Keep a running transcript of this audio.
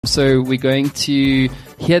So we're going to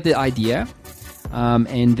hear the idea,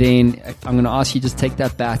 and then I'm going to ask you to just take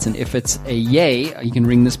that bat, and if it's a yay, you can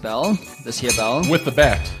ring this bell, this here bell. With the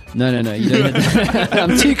bat? No, you don't.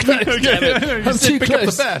 I'm too close, damn it. I'm too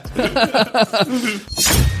close. Up the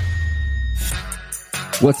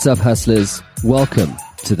bat. What's up, hustlers? Welcome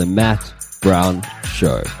to the Matt Brown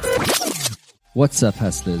Show. What's up,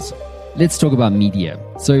 hustlers? Let's talk about media.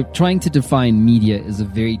 So trying to define media is a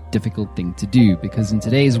very difficult thing to do because in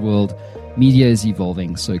today's world, media is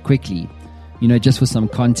evolving so quickly. You know, just for some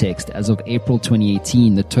context, as of April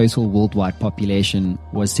 2018, the total worldwide population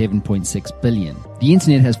was 7.6 billion. The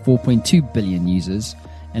internet has 4.2 billion users,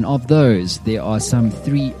 and of those, there are some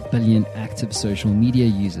 3 billion active social media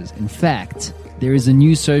users. In fact, there is a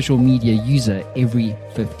new social media user every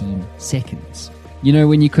 15 seconds. You know,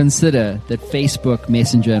 when you consider that Facebook,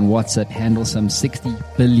 Messenger, and WhatsApp handle some 60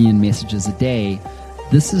 billion messages a day,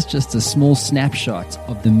 this is just a small snapshot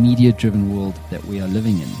of the media-driven world that we are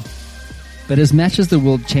living in. But as much as the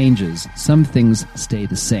world changes, some things stay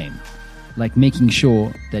the same, like making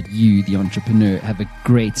sure that you, the entrepreneur, have a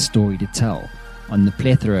great story to tell on the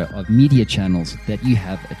plethora of media channels that you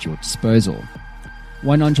have at your disposal.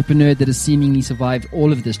 One entrepreneur that has seemingly survived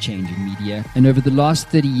all of this change in media and over the last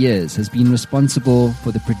 30 years has been responsible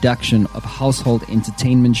for the production of household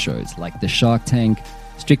entertainment shows like The Shark Tank,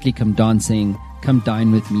 Strictly Come Dancing, Come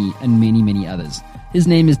Dine With Me, and many, many others. His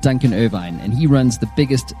name is Duncan Irvine, and he runs the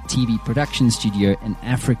biggest TV production studio in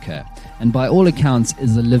Africa, and by all accounts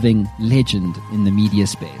is a living legend in the media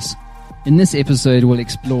space. In this episode, we'll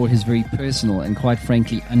explore his very personal and quite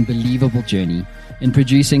frankly unbelievable journey in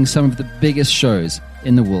producing some of the biggest shows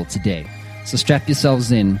in the world today. So strap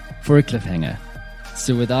yourselves in for a cliffhanger.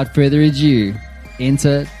 So without further ado,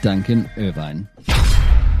 enter Duncan Irvine.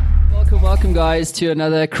 Welcome guys to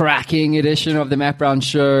another cracking edition of the Matt Brown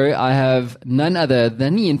Show. I have none other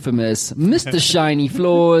than the infamous Mr. Shiny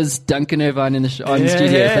Floors, Duncan Irvine in the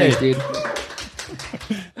studio. Thanks, dude.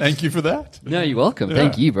 Thank you for that. No, you're welcome. Yeah.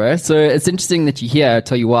 Thank you, bro. So it's interesting that you're here. I'll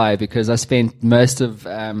tell you why, because I spent most of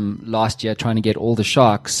last year trying to get all the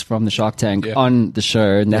sharks from the Shark Tank on the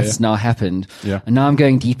show, and that's now happened. Yeah. And now I'm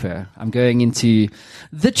going deeper. I'm going into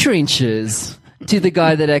the trenches to the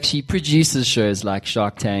guy that actually produces shows like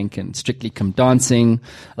Shark Tank and Strictly Come Dancing.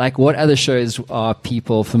 Like, what other shows are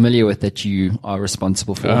people familiar with that you are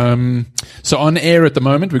responsible for? So on air at the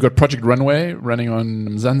moment, we've got Project Runway running on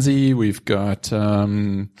Mzansi. We've got,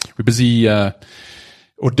 we're busy,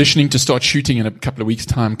 auditioning to start shooting in a couple of weeks'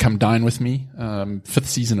 time. Come Dine With Me, 5th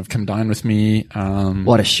season of Come Dine With Me.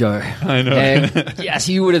 What a show. I know. Yes,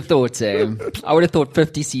 you would have thought so. I would have thought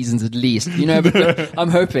 50 seasons at least, you know, but I'm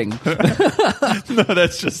hoping. No,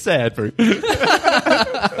 that's just sad, bro.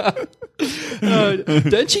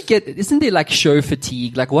 Don't you get, isn't there like show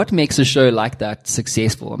fatigue? Like, what makes a show like that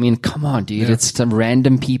successful? I mean, come on, dude. Yeah. It's some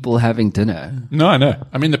random people having dinner. No, I know.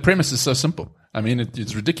 I mean, the premise is so simple. I mean,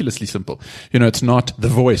 it's ridiculously simple. You know, it's not The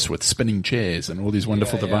Voice with spinning chairs and all these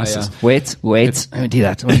wonderful devices. Yeah. Wait. I won't do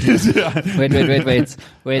that.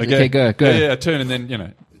 Wait. Okay, go. Yeah, turn and then, you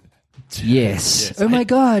know. Yes. Oh my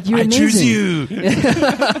God, you're amazing. I choose you.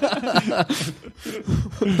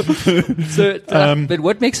 So, but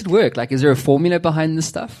what makes it work? Like, is there a formula behind this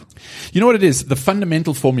stuff? You know what it is? The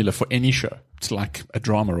fundamental formula for any show. It's like a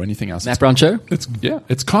drama or anything else. Matt Brown Show?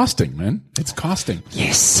 It's casting, man. It's casting.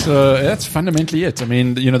 Yes. So that's fundamentally it. I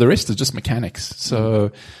mean, you know, the rest is just mechanics.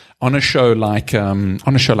 So on a show like Come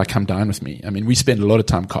Dine With Me, I mean, we spend a lot of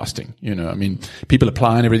time casting, you know, I mean, people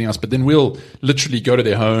apply and everything else, but then we'll literally go to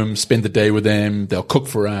their home, spend the day with them. They'll cook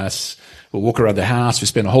for us. We'll walk around their house. We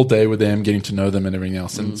spend a whole day with them, getting to know them and everything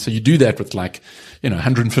else. And so you do that with like, you know,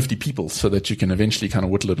 150 people so that you can eventually kind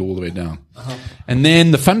of whittle it all the way down. Uh-huh. And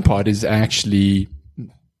then the fun part is actually,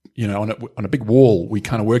 you know, on a big wall, we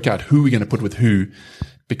kind of work out who we're going to put with who,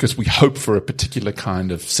 because we hope for a particular kind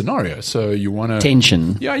of scenario. So you want to...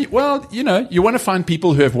 Tension. Yeah, well, you know, you want to find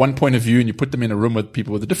people who have one point of view and you put them in a room with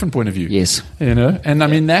people with a different point of view. Yes. You know, and I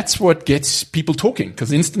mean, that's what gets people talking,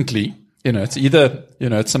 because instantly, you know, it's either, you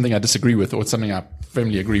know, it's something I disagree with or it's something I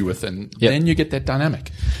firmly agree with, and then you get that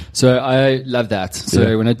dynamic. So I love that.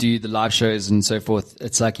 So when I do the live shows and so forth,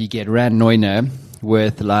 it's like you get Rand Neuner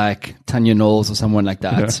with like Tanya Knowles or someone like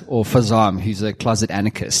that, or Fazam, who's a closet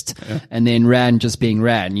anarchist, and then Rand just being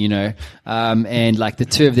Rand, you know, and like the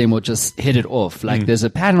two of them will just hit it off. Like there's a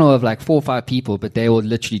panel of like 4 or 5 people, but they will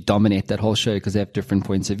literally dominate that whole show because they have different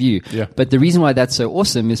points of view. Yeah. But the reason why that's so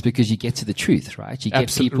awesome is because you get to the truth, right? You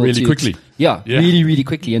get people really quickly. Really, really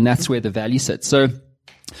quickly, and that's where the value sits. So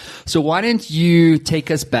So why don't you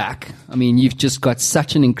take us back? I mean, you've just got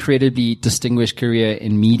such an incredibly distinguished career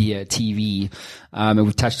in media, TV, and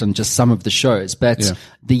we've touched on just some of the shows, but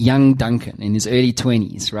the young Duncan in his early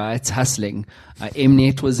 20s, right, hustling.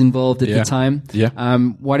 Mnet was involved at the time. Yeah.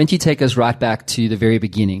 Why don't you take us right back to the very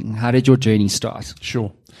beginning? How did your journey start?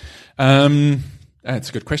 Sure. That's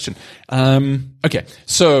a good question. Okay.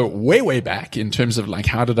 So way back in terms of like,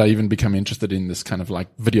 how did I even become interested in this kind of like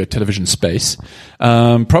video television space?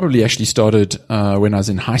 Probably actually started, when I was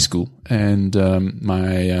in high school, and,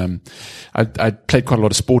 I played quite a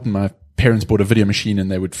lot of sport, and my parents bought a video machine,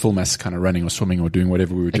 and they would film us kind of running or swimming or doing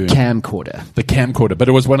whatever we were doing. Camcorder. The camcorder, but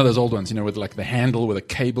it was one of those old ones, with like the handle with a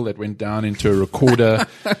cable that went down into a recorder,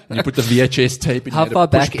 and you put the VHS tape in. How far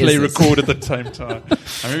back play is this? record at the same time.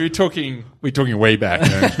 I mean, we're talking way back,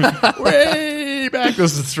 way back.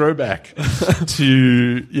 This is a throwback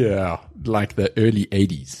to like the early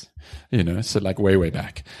 80s, so like way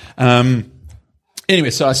back.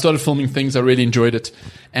 Anyway, so I started filming things. I really enjoyed it.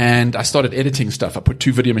 And I started editing stuff. I put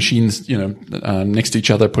two video machines, next to each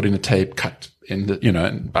other, put in a tape, cut in the,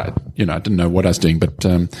 I didn't know what I was doing, but,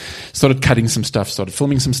 started cutting some stuff, started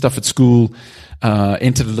filming some stuff at school,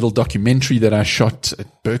 entered a little documentary that I shot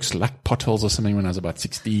at Burke's Luck Potholes or something when I was about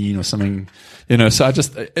 16 or something, so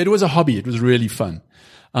it was a hobby. It was really fun.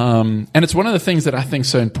 And it's one of the things that I think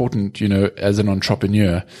so important, as an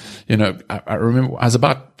entrepreneur. I remember I was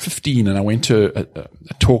about 15 and I went to a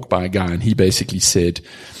talk by a guy, and he basically said,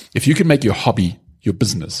 if you can make your hobby your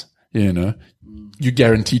business, you're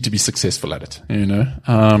guaranteed to be successful at it,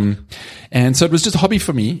 and so it was just a hobby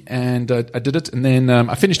for me, and I did it. And then,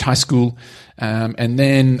 I finished high school, and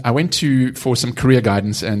then I went for some career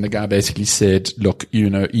guidance, and the guy basically said, look,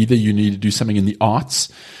 either you need to do something in the arts,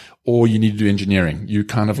 or you need to do engineering. You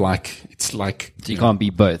kind of like, it's like, you can't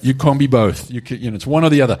be both. You can't be both. It's one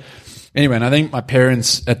or the other. Anyway, and I think my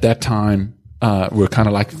parents at that time, were kind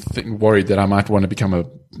of like worried that I might want to become a,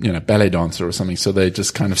 ballet dancer or something. So they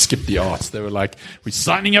just kind of skipped the arts. They were like, we're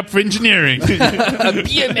signing up for engineering. Be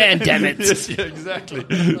a man, damn it. Yes, yeah, exactly.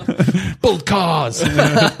 Build cars.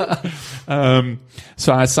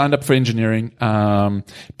 So I signed up for engineering.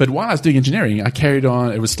 But while I was doing engineering, I carried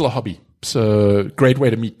on. It was still a hobby. So great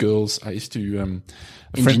way to meet girls. I used to,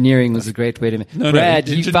 engineering was a great way to meet. Brad,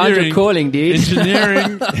 you found your calling, dude.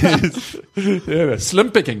 Engineering is,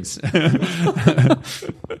 slim pickings.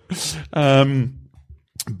 No,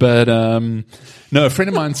 a friend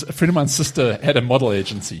of mine's sister had a model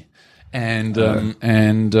agency. And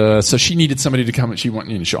so she needed somebody to come. She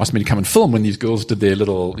asked me to come and film when these girls did their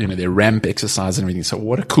little, their ramp exercise and everything. So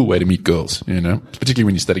what a cool way to meet girls, particularly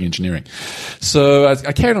when you're studying engineering. So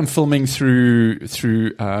I carried on filming through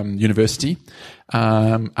university.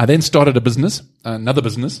 I then started another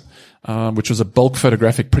business, which was a bulk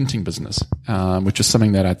photographic printing business, which was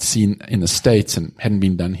something that I'd seen in the States and hadn't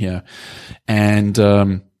been done here.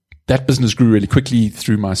 And, that business grew really quickly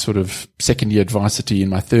through my sort of second year at varsity. In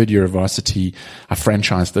my third year of varsity, I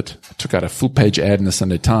franchised it. I took out a full page ad in the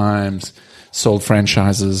Sunday Times, sold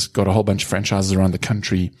franchises, got a whole bunch of franchises around the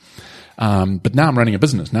country. But now I'm running a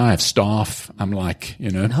business. Now I have staff. I'm like,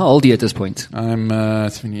 And how old are you at this point? I'm,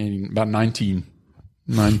 about 19,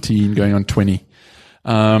 going on 20.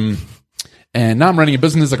 And now I'm running a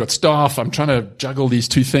business. I got staff. I'm trying to juggle these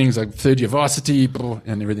two things, like third year varsity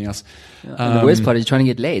and everything else. And the worst part is trying to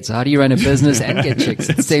get laid. So how do you run a business and get chicks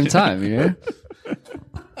at the same time?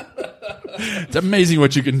 It's amazing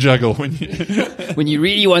what you can juggle when you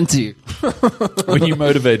really want to, when you're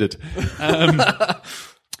motivated.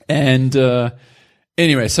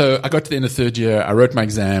 Anyway, so I got to the end of third year. I wrote my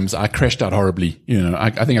exams. I crashed out horribly.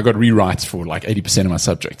 I think I got rewrites for like 80% of my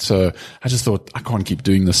subject. So I just thought I can't keep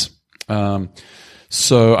doing this.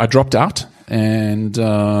 So I dropped out and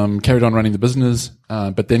carried on running the business,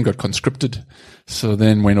 but then got conscripted. So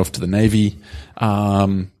then went off to the Navy.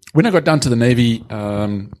 When I got down to the Navy,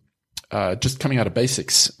 just coming out of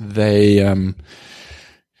basics, I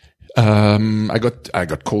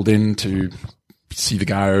got called in to see the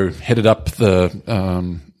guy who headed up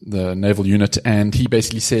the naval unit, and he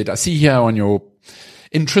basically said, I see here on your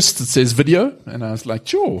interest it says video. And I was like,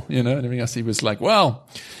 sure, and everything else. He was like, well,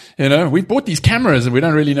 we bought these cameras and we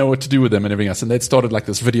don't really know what to do with them and everything else. And they'd started like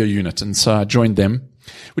this video unit. And so I joined them,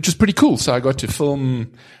 which was pretty cool. So I got to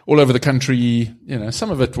film all over the country.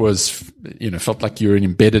 Some of it was, felt like you were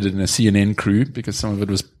embedded in a CNN crew because some of it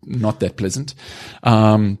was not that pleasant.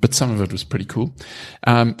 But some of it was pretty cool.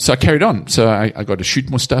 So I carried on. So I got to shoot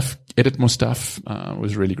more stuff, edit more stuff. It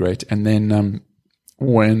was really great. And then,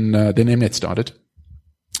 when Mnet started,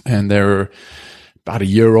 and there were about a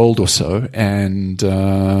year old or so, and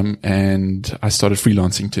I started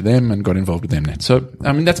freelancing to them and got involved with Mnet. So,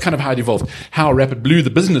 I mean, that's kind of how it evolved. How Rapid Blue, the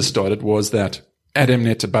business, started was that at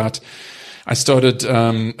Mnet I started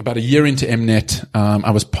about a year into Mnet.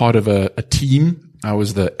 I was part of a team. I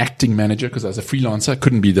was the acting manager because I was a freelancer. I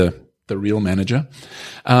couldn't be the real manager.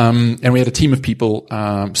 And we had a team of people,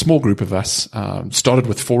 small group of us, started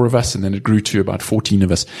with 4 of us and then it grew to about 14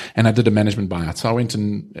 of us. And I did a management buyout. So I went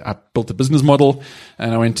and I built a business model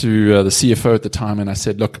and I went to the CFO at the time and I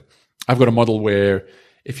said, look, I've got a model where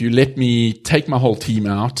if you let me take my whole team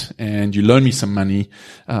out and you loan me some money,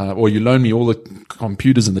 or you loan me all the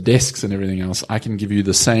computers and the desks and everything else, I can give you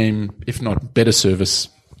the same, if not better service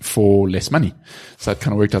for less money. So that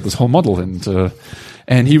kind of worked out this whole model.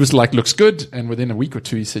 And he was like, looks good. And within a week or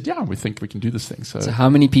two, he said, yeah, we think we can do this thing. So how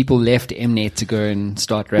many people left Mnet to go and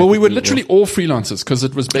start Rapid? Well, we were literally all freelancers because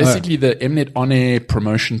it was basically the Mnet on-air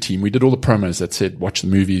promotion team. We did all the promos that said, watch the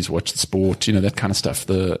movies, watch the sport, that kind of stuff.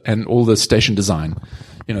 And all the station design,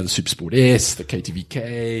 the SuperSport S, the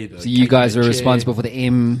KTVK. So you guys are responsible for the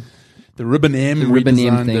Ribbon M, the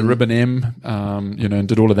Ribbon M, and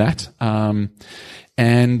did all of that.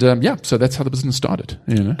 So that's how the business started.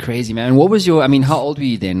 Crazy, man. What was how old were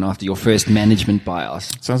you then after your first management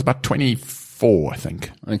buyout? So I was about 24, I think.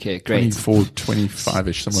 Okay, great. 24,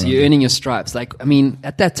 25-ish, somewhere. So you're earning your stripes.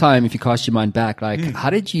 At that time, if you cast your mind back, how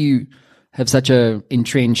did you have such a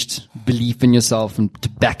entrenched belief in yourself and to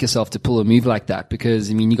back yourself to pull a move like that? Because,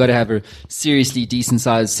 you got to have a seriously decent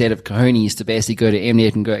sized set of cojones to basically go to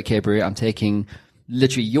Mnet and go, okay, bro, I'm taking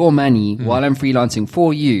literally your money while I'm freelancing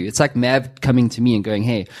for you. It's like Mav coming to me and going,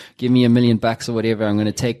 hey, give me $1 million or whatever. I'm going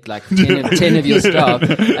to take 10 of your stuff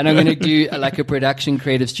and I'm going to do a production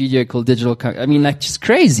creative studio called Digital. Just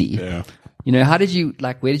crazy. Yeah. How did you,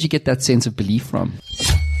 where did you get that sense of belief from?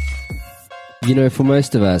 For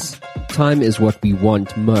most of us, time is what we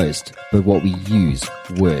want most, but what we use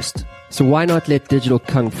worst. So why not let Digital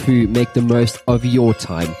Kung Fu make the most of your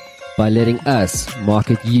time by letting us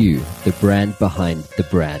market you, the brand behind the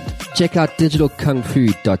brand. Check out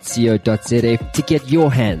digitalkungfu.co.za to get your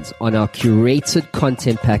hands on our curated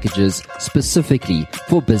content packages specifically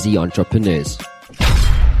for busy entrepreneurs.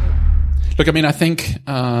 Look, I think,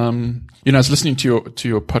 I was listening to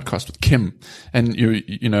your podcast with Kim, and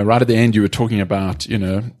right at the end, you were talking about,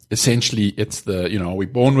 essentially it's the, are we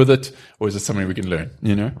born with it or is it something we can learn,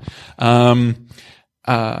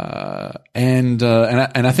 And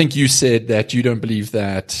I think you said that you don't believe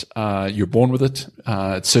that, you're born with it.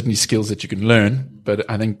 It's certainly skills that you can learn, but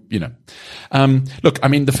I think, look,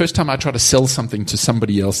 the first time I tried to sell something to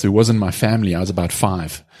somebody else who wasn't my family, I was about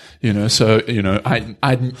 5, so,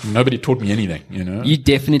 nobody taught me anything, You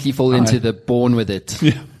definitely fall into the born with it.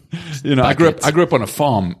 Yeah. I grew up on a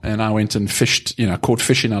farm and I went and fished, caught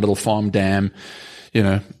fish in our little farm dam.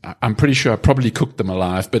 I'm pretty sure I probably cooked them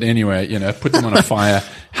alive, but anyway, put them on a fire,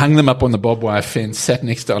 hung them up on the barbed wire fence, sat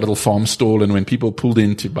next to our little farm stall, and when people pulled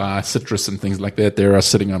in to buy citrus and things like that, there I was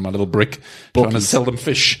sitting on my little brick trying to sell them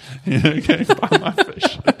fish. Okay, buy my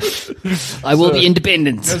fish. I will be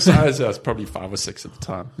independent. I was probably 5 or 6 at the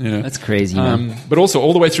time. That's crazy, man. But also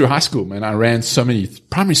all the way through high school, man, I ran so many.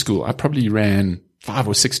 Primary school, I probably ran 5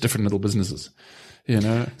 or 6 different little businesses.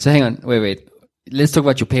 So hang on, wait. Let's talk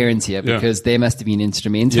about your parents here because they must have been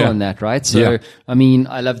instrumental in that, right? So,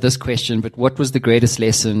 I love this question, but what was the greatest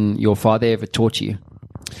lesson your father ever taught you?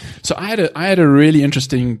 So I had a really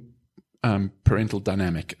interesting parental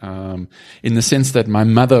dynamic in the sense that my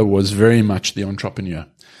mother was very much the entrepreneur.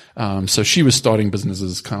 So she was starting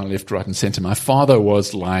businesses kind of left, right, and center. My father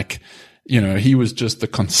was like, he was just the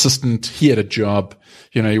consistent. He had a job.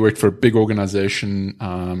 He worked for a big organization.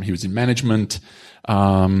 He was in management.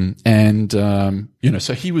 So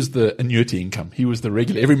he was the annuity income. He was the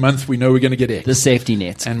regular. Every month we know we're going to get X. The safety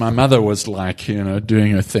net. And my mother was like,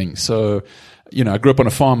 doing her thing. So, I grew up on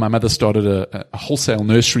a farm. My mother started a wholesale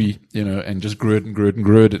nursery, and just grew it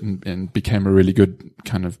and became a really good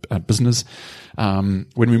kind of business. When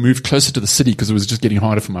we moved closer to the city, because it was just getting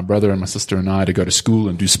harder for my brother and my sister and I to go to school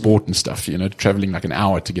and do sport and stuff, traveling like an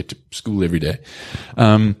hour to get to school every day.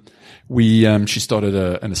 She started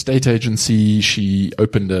an estate agency. She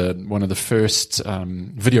opened one of the first,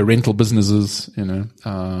 video rental businesses, there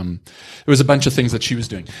was a bunch of things that she was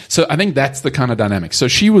doing. So I think that's the kind of dynamic. So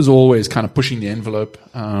she was always kind of pushing the envelope.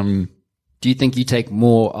 Do you think you take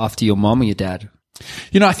more after your mom or your dad?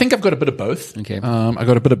 I think I've got a bit of both. Okay. I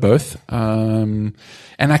got a bit of both. And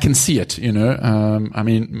I can see it, I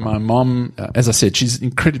mean, my mom, as I said, she's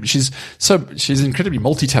incredibly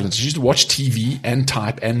multi-talented. She used to watch TV and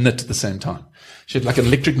type and knit at the same time. She had like an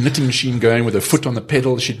electric knitting machine going with her foot on the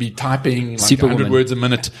pedal. She'd be typing like 100 words a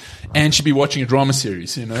minute, and she'd be watching a drama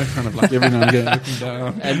series, kind of like every now and again looking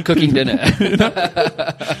down. And cooking dinner.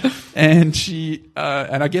 And she,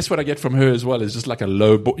 and I guess what I get from her as well is just like a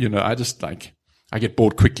low, I get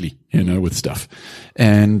bored quickly, with stuff.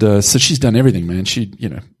 And, so she's done everything, man. She,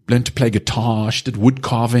 learned to play guitar. She did wood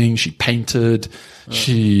carving. She painted.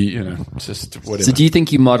 She, just whatever. So do you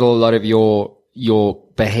think you model a lot of your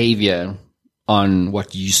behavior on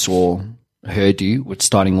what you saw her do with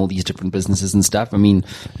starting all these different businesses and stuff? I mean,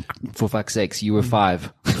 for fuck's sakes, you were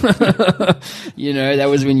 5. That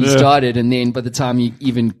was when you started. And then by the time you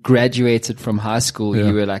even graduated from high school,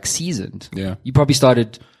 you were like seasoned. Yeah. You probably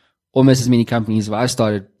started almost as many companies as I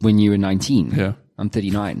started when you were 19. Yeah. I'm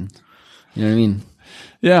 39. You know what I mean?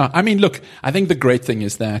 Yeah. I mean, look, I think the great thing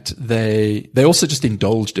is that they also just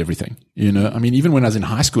indulged everything, I mean, even when I was in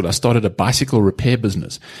high school, I started a bicycle repair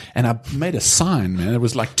business, and I made a sign, man. It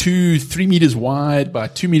was like 3 meters wide by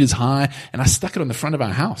 2 meters high, and I stuck it on the front of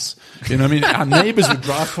our house. I mean, our neighbors would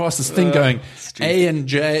drive past this thing going,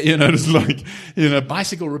 A&J, it's like,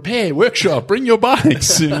 bicycle repair workshop, bring your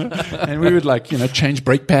bikes, and we would change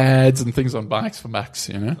brake pads and things on bikes for bucks,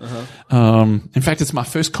 In fact, it's my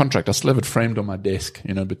first contract. I still have it framed on my desk,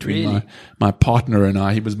 between really? my partner and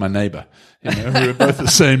I. He was my neighbor. We were both the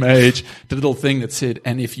same age. The little thing that said,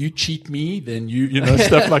 and if you cheat me, then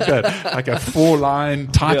stuff like that. Like a 4-line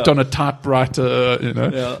typed on a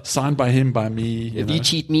typewriter, signed by him, by me. If you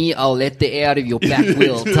cheat me, I'll let the air out of your back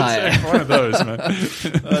wheel tire. One of those, man.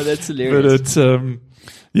 Oh, that's hilarious. But it's,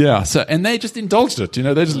 so, and they just indulged it,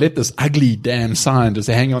 they just let this ugly damn sign just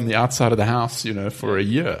hang on the outside of the house, for a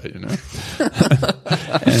year,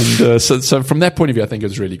 And, so from that point of view, I think it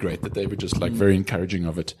was really great that they were just very encouraging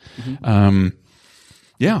of it.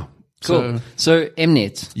 Yeah. Cool. So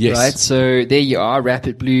Mnet, yes. Right? So there you are,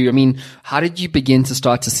 Rapid Blue. I mean, how did you begin to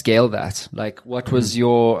start to scale that? Like, what was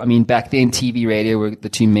back then TV, radio were the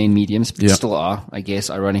two main mediums, still are, I guess,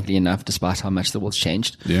 ironically enough, despite how much the world's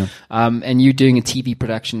changed. Yeah. And you're doing a TV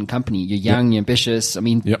production company. You're young, you're ambitious. I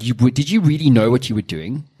mean, did you really know what you were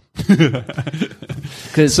doing?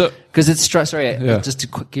 Because just to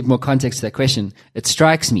give more context to that question, it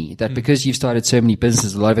strikes me that because you've started so many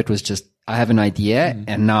businesses, a lot of it was just, I have an idea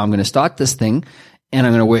and now I'm going to start this thing and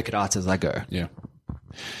I'm going to work it out as I go. Yeah.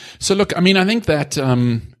 So look, I mean, I think that,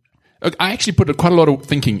 I actually put quite a lot of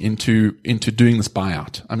thinking into doing this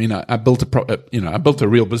buyout. I mean, I built I built a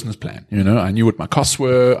real business plan. I knew what my costs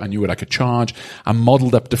were. I knew what I could charge. I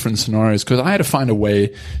modeled up different scenarios because I had to find a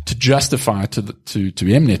way to justify to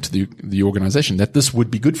Mnet, the organization, that this would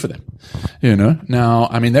be good for them. Now,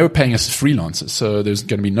 I mean, they were paying us as freelancers, so there's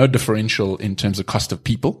going to be no differential in terms of cost of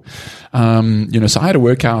people. So I had to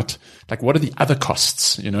work out, like, what are the other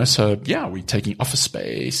costs? So we're taking office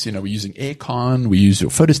space, we're using aircon, we use your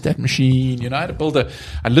photostat machine.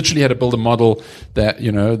 I literally had to build a model that,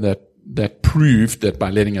 that proved that by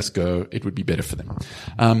letting us go, it would be better for them.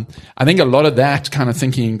 I think a lot of that kind of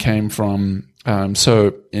thinking came from,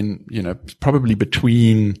 probably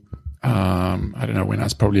between, I don't know, when I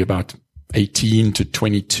was probably about 18 to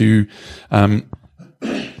 22,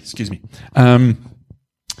 excuse me,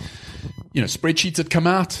 spreadsheets had come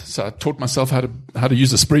out, so I taught myself how to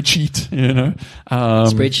use a spreadsheet.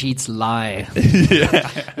 Spreadsheets lie.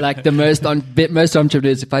 Like most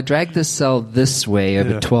entrepreneurs, if I drag this cell this way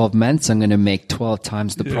over 12 months, I'm going to make 12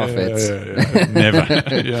 times the profits. Never.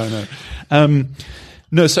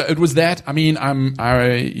 No, so it was that. I mean,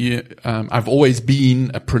 I've always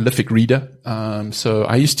been a prolific reader. So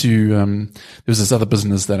I used to, there was this other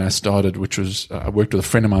business that I started, which was, I worked with a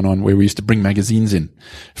friend of mine on, where we used to bring magazines in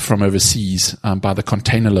from overseas, by the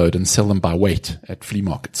container load and sell them by weight at flea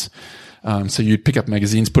markets. So you'd pick up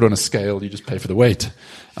magazines, put on a scale, you just pay for the weight.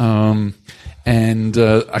 And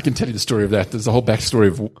I can tell you the story of that. There's a whole backstory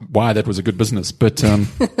of why that was a good business. But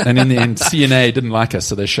and in the end, CNA didn't like us,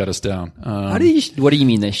 so they shut us down. What do you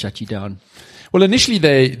mean they shut you down? Well, initially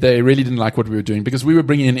they really didn't like what we were doing because we were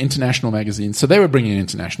bringing in international magazines. So they were bringing in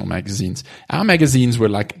international magazines. Our magazines were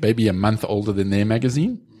like maybe a month older than their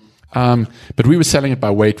magazine. But we were selling it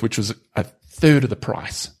by weight, which was, I third of the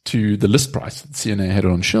price to the list price that CNA had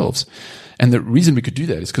on shelves. And the reason we could do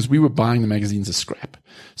that is because we were buying the magazines as scrap.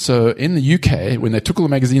 So in the UK, when they took all the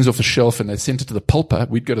magazines off the shelf and they sent it to the pulper,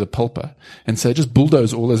 we'd go to the pulper and say, just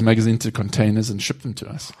bulldoze all those magazines into containers and ship them to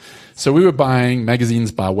us. So we were buying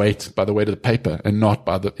magazines by the weight of the paper, and not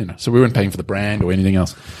by so we weren't paying for the brand or anything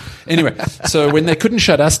else. Anyway, so when they couldn't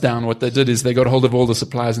shut us down, what they did is they got a hold of all the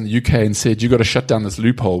suppliers in the UK and said, you got to shut down this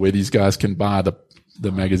loophole where these guys can buy the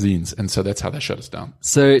magazines. And so that's how they shut us down.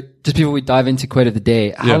 So just before we dive into quote of the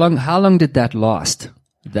day, how long did that last?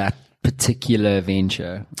 That particular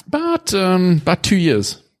venture? About 2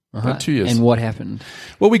 years. About 2 years. And what happened?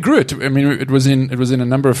 Well, we grew it. I mean, it was in a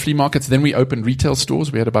number of flea markets. Then we opened retail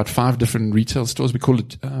stores. We had about 5 different retail stores. We called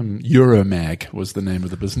it Euromag was the name of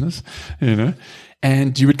the business,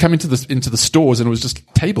 And you would come into the stores and it was just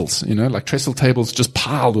tables, like trestle tables just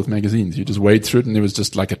piled with magazines. You just wade through it and there was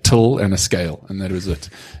just like a till and a scale, and that was it.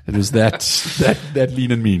 It was that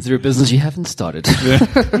lean and mean. Is there a business you haven't started?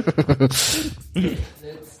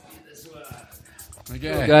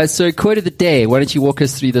 Okay. Guys, so quote of the day. Why don't you walk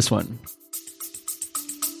us through this one?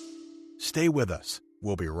 Stay with us.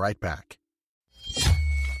 We'll be right back.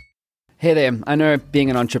 Hey there, I know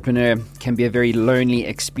being an entrepreneur can be a very lonely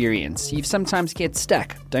experience. You sometimes get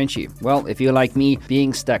stuck, don't you? Well, if you're like me,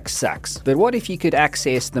 being stuck sucks. But what if you could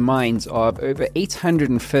access the minds of over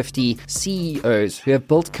 850 CEOs who have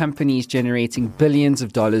built companies generating billions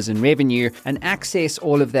of dollars in revenue and access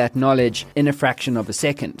all of that knowledge in a fraction of a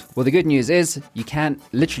second? Well, the good news is you can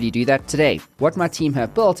literally do that today. What my team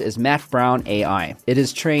have built is Matt Brown AI. It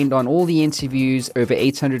is trained on all the interviews, over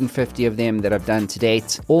 850 of them that I've done to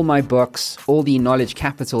date, all my books, all the knowledge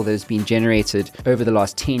capital that has been generated over the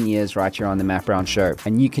last 10 years right here on the Matt Brown Show.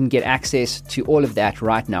 And you can get access to all of that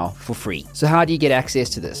right now for free. So how do you get access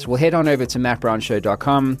to this? Well, head on over to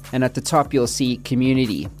mattbrownshow.com, and at the top you'll see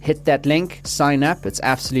community. Hit that link, sign up, it's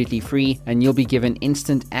absolutely free, and you'll be given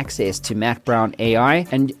instant access to Matt Brown AI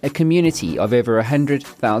and a community of over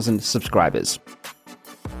 100,000 subscribers.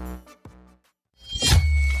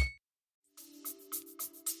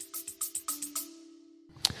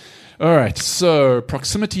 All right, so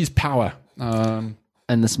proximity is power. And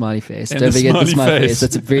the smiley face. And Don't the forget the smiley smiley face. face.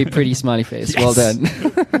 That's a very pretty smiley face. Yes. Well done.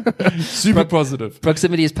 Super positive.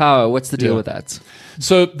 Proximity is power. What's the deal Yeah. with that?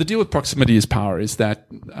 So the deal with proximity is power is that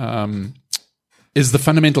is the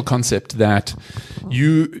fundamental concept that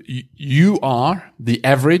you are the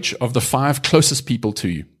average of the 5 closest people to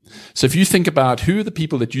you. So if you think about who are the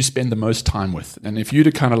people that you spend the most time with, and if you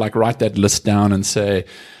to kind of like write that list down and say,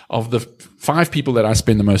 of the 5 people that I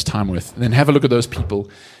spend the most time with, then have a look at those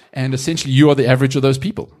people, and essentially you are the average of those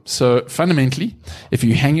people. So fundamentally, if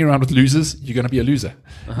you're hanging around with losers, you're going to be a loser.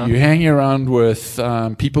 You're hanging around with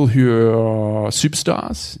people who are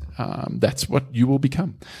superstars, that's what you will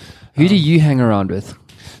become. Who do you hang around with?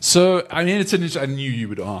 So, I mean, I knew you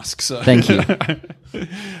would ask. So. Thank you.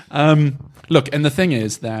 Look, and the thing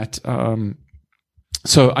is that,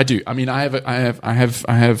 so I do. I mean, there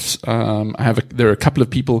are a couple of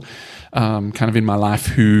people, kind of in my life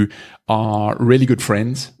who are really good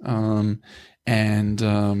friends. And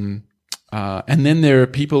then there are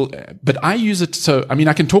people, but I use it. So, I mean,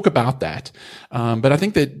 I can talk about that. But I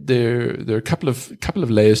think that there are a couple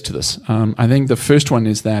of layers to this. I think the first one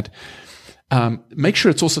is that, make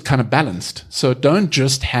sure it's also kind of balanced. So don't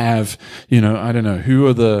just have, I don't know, who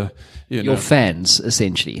are the, Your fans,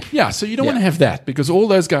 essentially. Yeah, so you don't want to have that, because all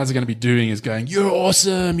those guys are going to be doing is going, you're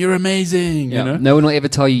awesome, you're amazing, you know? No one will ever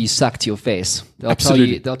tell you suck to your face.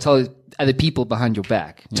 Absolutely. They'll tell other people behind your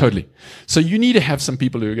back. Totally. So you need to have some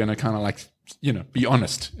people who are going to kind of like, be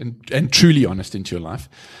honest and truly honest into your life.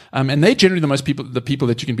 And they're generally the people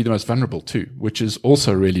that you can be the most vulnerable to, which is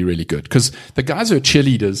also really, really good. Because the guys who are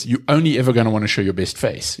cheerleaders, you're only ever going to want to show your best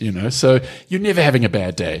face, So you're never having a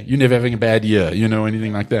bad day. You're never having a bad year,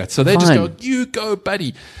 anything like that. So they just go, you go,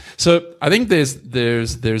 buddy. So I think there's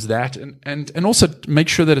that, and also make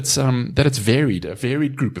sure that it's varied, a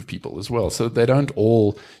varied group of people as well. So they don't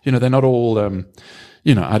all, they're not all, I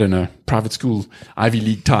don't know, private school, Ivy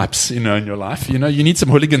League types, in your life. You need some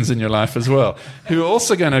hooligans in your life as well, who are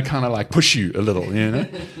also going to kind of like push you a little,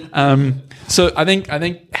 So I think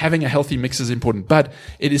having a healthy mix is important, but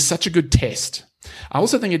it is such a good test. I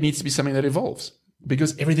also think it needs to be something that evolves,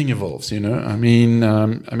 because everything evolves, I mean,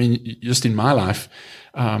 just in my life,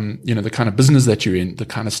 the kind of business that you're in, the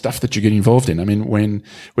kind of stuff that you get involved in. I mean, when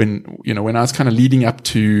I was kind of leading up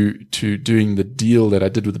to doing the deal that I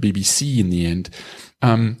did with the BBC in the end,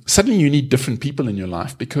 suddenly you need different people in your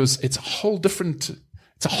life, because it's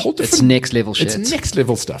next level shit. It's next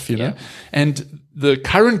level stuff, And the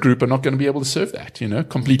current group are not going to be able to serve that,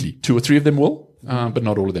 completely. 2 or 3 of them will, but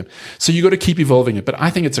not all of them. So you got to keep evolving it. But I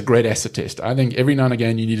think it's a great acid test. I think every now and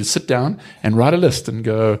again you need to sit down and write a list and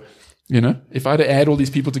go, if I had to add all these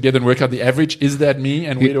people together and work out the average, is that me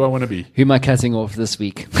and where do I want to be? Who am I cutting off this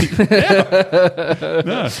week?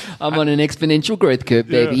 No. I'm on an exponential growth curve,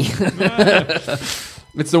 baby.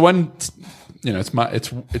 It's the one,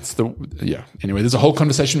 anyway, there's a whole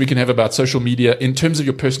conversation we can have about social media in terms of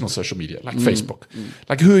your personal social media, like Facebook.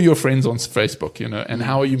 Like, who are your friends on Facebook, and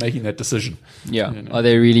how are you making that decision? Yeah. Are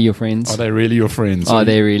they really your friends? Are they really your friends? Are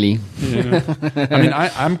they really? I mean,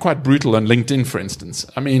 I'm quite brutal on LinkedIn, for instance.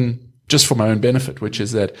 I mean, just for my own benefit, which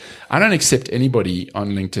is that I don't accept anybody on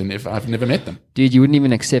LinkedIn if I've never met them. Dude, you wouldn't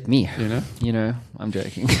even accept me. I'm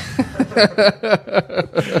joking.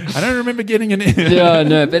 I don't remember getting an Yeah,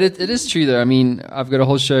 no, but it is true though. I mean, I've got a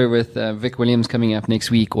whole show with Vic Williams coming up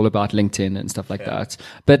next week all about LinkedIn and stuff like that.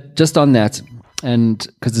 But just on that, and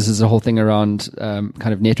because this is a whole thing around kind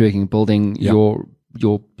of networking, building your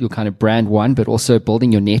kind of brand one, but also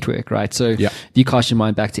building your network, right? So if you cast your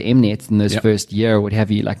mind back to Mnet in those first year or what have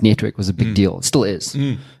you, like network was a big deal. It still is.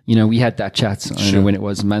 We had that chat, I don't know when it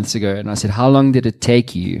was, months ago. And I said, how long did it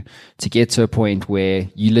take you to get to a point where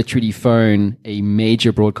you literally phone a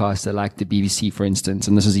major broadcaster like the BBC, for instance,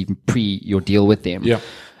 and this was even pre your deal with them. Yeah.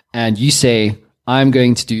 And you say, I'm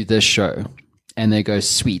going to do this show. And they go,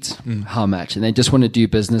 sweet, how much? And they just want to do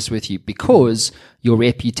business with you because your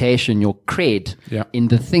reputation, your cred in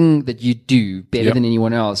the thing that you do better than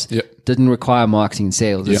anyone else didn't require marketing and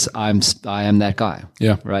sales. It's, I am that guy.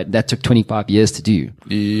 Yeah. Right. That took 25 years to do.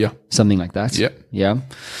 Yeah. Something like that. Yeah. Yeah.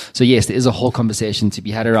 So yes, there is a whole conversation to be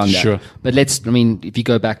had around that. Sure. But if you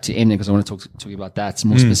go back to Mnet, because I want to talk about that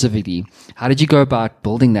more specifically, how did you go about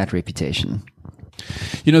building that reputation?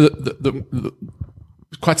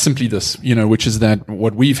 Quite simply this, which is that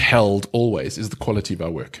what we've held always is the quality of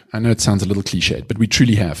our work. I know it sounds a little cliched, but we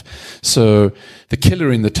truly have. So the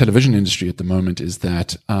killer in the television industry at the moment is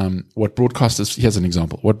that here's an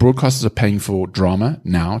example. What broadcasters are paying for drama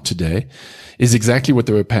now, today, is exactly what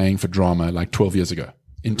they were paying for drama like 12 years ago.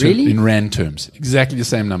 In rand terms. Exactly the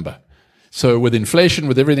same number. So with inflation,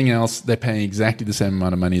 with everything else, they're paying exactly the same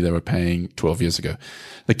amount of money they were paying 12 years ago.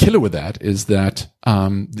 The killer with that is that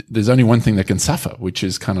there's only one thing that can suffer, which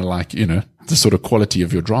is kind of like, the sort of quality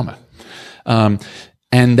of your drama.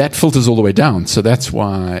 And that filters all the way down. So that's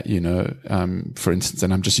why, for instance,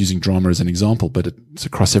 and I'm just using drama as an example, but it's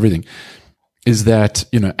across everything, is that,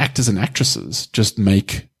 actors and actresses just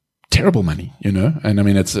make terrible money, and I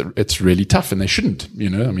mean, it's really tough and they shouldn't,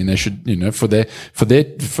 I mean, they should, for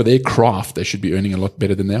their craft, they should be earning a lot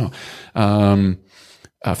better than they are.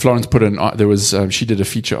 Florence she did a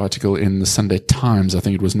feature article in the Sunday Times, I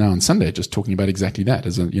think it was now on Sunday, just talking about exactly that,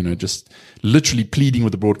 as just literally pleading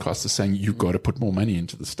with the broadcasters saying, you've got to put more money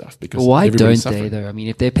into the stuff because why don't they though? I mean,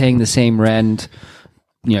 if they're paying the same rand,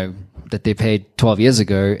 that they paid 12 years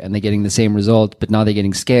ago and they're getting the same result, but now they're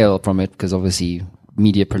getting scale from it because obviously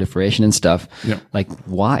media proliferation and stuff. Yeah. Like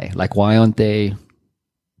why? Like why aren't they,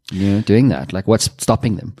 doing that? Like what's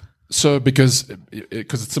stopping them? So because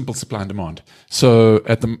it's simple supply and demand. So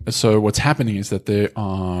what's happening is that there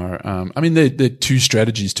are, there are two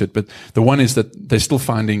strategies to it, but the one is that they're still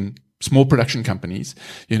finding small production companies,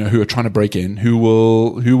 who are trying to break in, who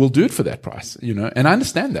will do it for that price, and I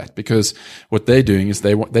understand that because what they're doing is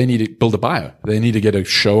they need to build a bio. They need to get a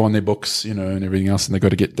show on their books, and everything else, and they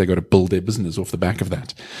got to build their business off the back of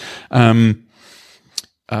that.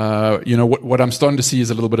 What I'm starting to see is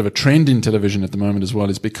a little bit of a trend in television at the moment as well,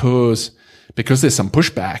 is because there's some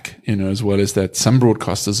pushback, as well as that some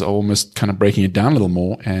broadcasters are almost kind of breaking it down a little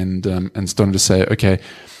more and starting to say, okay,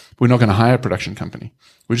 we're not going to hire a production company.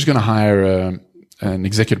 We're just going to hire an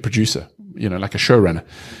executive producer, like a showrunner,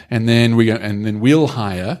 and then we'll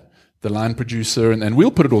hire the line producer, and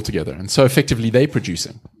we'll put it all together. And so effectively, they're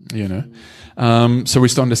producing. So we're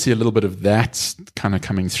starting to see a little bit of that kind of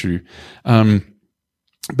coming through.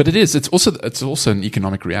 But it's also an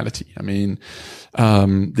economic reality. I mean,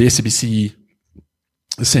 the SABC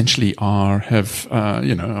essentially are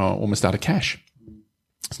almost out of cash.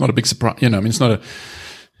 It's not a big surprise. It's not a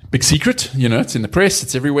big secret, it's in the press,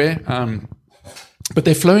 it's everywhere. But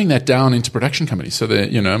they're flowing that down into production companies. So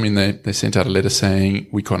they sent out a letter saying,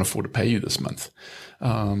 we can't afford to pay you this month.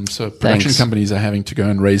 So production companies are having to go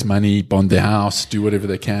and raise money, bond their house, do whatever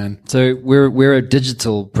they can. So we're a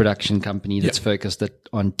digital production company that's focused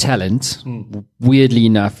on talent. Weirdly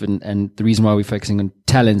enough, and the reason why we're focusing on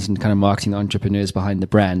talent and kind of marketing the entrepreneurs behind the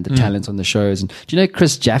brand, the talent on the shows. And do you know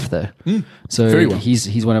Chris Jaffer? So very well.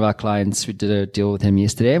 He's one of our clients. We did a deal with him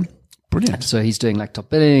yesterday. Brilliant. So he's doing like top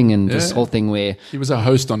billing and this whole thing where He was our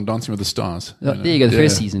host on Dancing with the Stars. there you go, the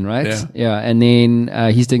first season, right? Yeah. And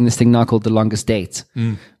then he's doing this thing now called The Longest Date,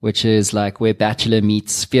 which is like where Bachelor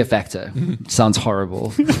meets Fear Factor. Sounds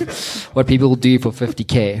horrible. What people will do for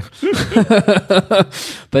 50K.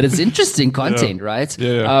 But it's interesting content, right?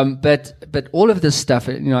 Yeah. But all of this stuff,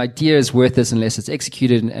 idea is worthless unless it's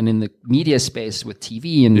executed. And in the media space with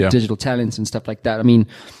TV and digital talents and stuff like that, I mean,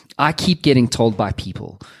 I keep getting told by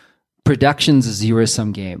people, production's a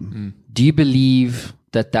zero-sum game. Do you believe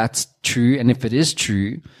that that's true? And if it is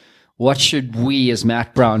true, what should we as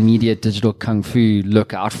Matt Brown Media Digital Kung Fu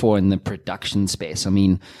look out for in the production space? I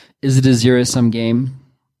mean, is it a zero-sum game?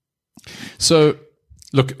 So,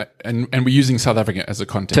 look, and we're using South Africa as a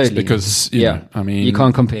context because, you know, I mean, you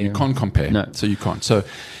can't compare. You can't compare. No. So you can't. So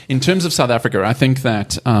in terms of South Africa, I think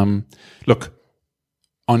that, look,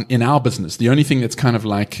 in our business, the only thing that's kind of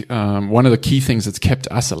like one of the key things that's kept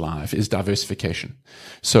us alive is diversification.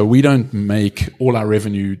 So we don't make all our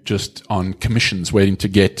revenue just on commissions, waiting to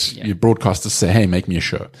get your broadcasters to say, "Hey, make me a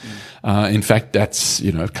show." In fact, that's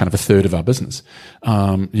kind of a third of our business.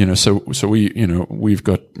 So we've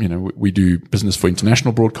got we do business for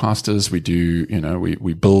international broadcasters. We do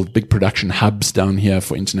we build big production hubs down here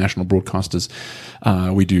for international broadcasters.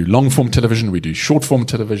 We do long form television. We do short form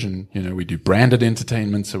television. We do branded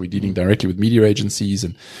entertainment. So we're dealing directly with media agencies,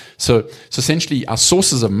 and so essentially our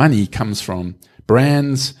sources of money comes from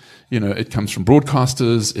brands. It comes from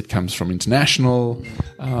broadcasters. It comes from international.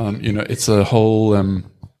 It's a whole.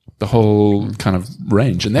 The whole kind of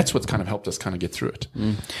range, and that's what's kind of helped us kind of get through it.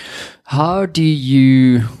 How do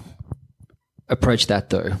you approach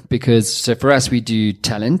that though? Because so for us, we do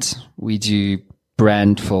talent, we do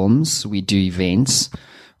brand films, we do events,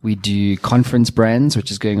 we do conference brands, which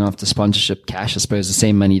is going after sponsorship cash, I suppose the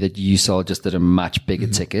same money that you sold, just at a much bigger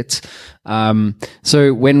ticket.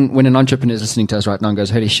 So when an entrepreneur is listening to us right now and goes,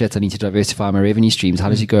 holy shit, I need to diversify my revenue streams, how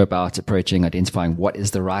does he go about approaching, identifying what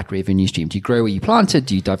is the right revenue stream? Do you grow where you planted?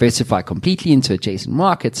 Do you diversify completely into adjacent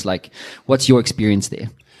markets? Like, what's your experience there?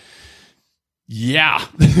 Yeah.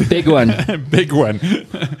 Big one. Big one.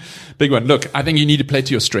 Big one. Look, I think you need to play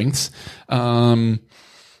to your strengths.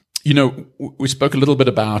 We spoke a little bit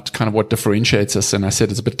about kind of what differentiates us, and I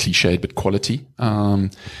said it's a bit cliched, but quality.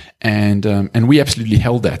 And we absolutely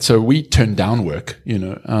held that. So we turn down work,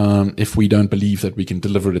 if we don't believe that we can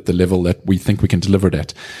deliver it at the level that we think we can deliver it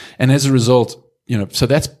at. And as a result, so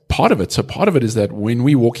that's part of it. So part of it is that when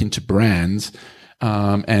we walk into brands,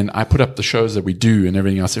 and I put up the shows that we do and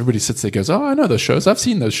everything else, everybody sits there and goes, "Oh, I know those shows. I've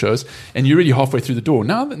seen those shows." And you're really halfway through the door.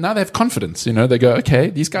 Now they have confidence, they go,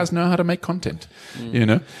 "Okay, these guys know how to make content,"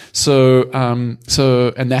 So,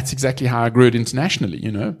 and that's exactly how I grew it internationally,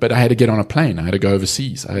 but I had to get on a plane. I had to go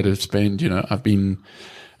overseas. I had to spend, I've been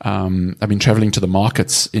traveling to the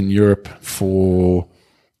markets in Europe for,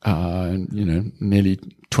 nearly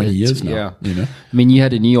 20 years now. I mean, you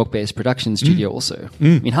had a New York-based production studio also.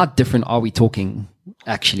 I mean, how different are we talking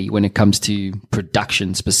actually when it comes to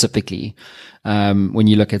production specifically? When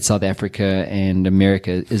you look at South Africa and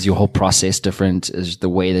America, is your whole process different? Is the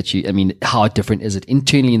way that how different is it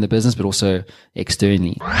internally in the business, but also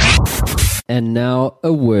externally? And now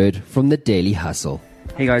a word from the Daily Hustle.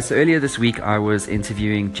 Hey guys, so earlier this week I was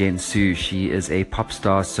interviewing Jen Su. She is a pop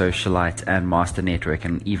star, socialite and master network,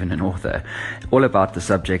 and even an author, all about the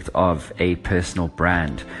subject of a personal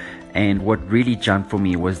brand. And what really jumped for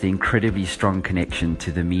me was the incredibly strong connection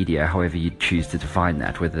to the media, however you choose to define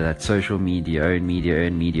that, whether that's social media, earned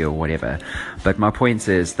media, or whatever. But my point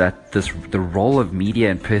is that the role of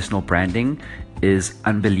media and personal branding is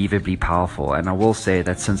unbelievably powerful. And I will say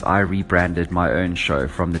that since I rebranded my own show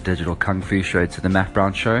from the Digital Kung Fu Show to the Matt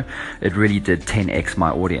Brown Show, it really did 10x my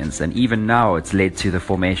audience. And even now it's led to the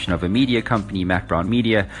formation of a media company, Matt Brown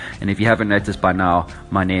Media. And if you haven't noticed by now,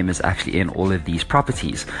 my name is actually in all of these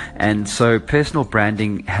properties. And so personal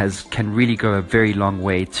branding can really go a very long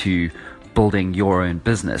way to building your own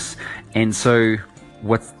business. And so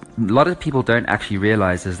what a lot of people don't actually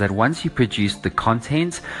realize is that once you produce the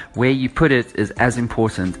content, where you put it is as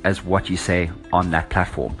important as what you say on that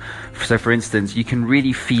platform. So for instance, you can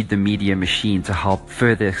really feed the media machine to help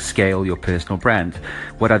further scale your personal brand.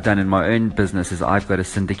 What I've done in my own business is I've got a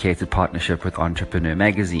syndicated partnership with Entrepreneur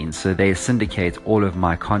Magazine. So they syndicate all of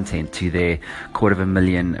my content to their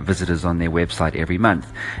 250,000 visitors on their website every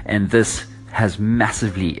month. And this has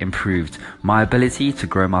massively improved my ability to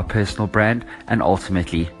grow my personal brand and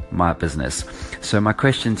ultimately my business. So my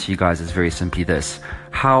question to you guys is very simply this: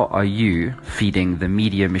 how are you feeding the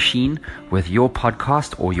media machine with your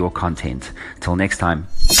podcast or your content? Till next time.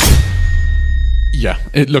 Yeah.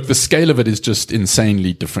 Look, the scale of it is just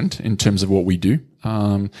insanely different in terms of what we do.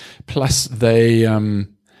 Plus they,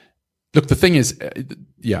 look, the thing is,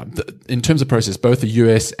 in terms of process, both the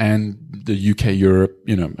US and the UK, Europe,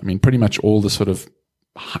 pretty much all the sort of,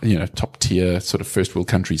 top tier sort of first world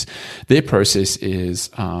countries, their process is,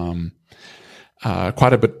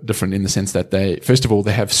 quite a bit different in the sense that first of all,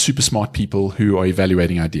 they have super smart people who are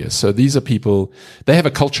evaluating ideas. So these are people, they have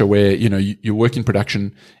a culture where, you work in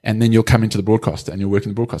production and then you'll come into the broadcast and you'll work in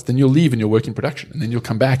the broadcast. Then you'll leave and you'll work in production and then you'll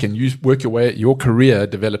come back and you work your way, your career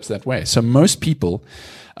develops that way. So most people,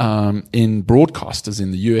 in broadcasters in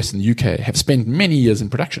the US and the UK have spent many years in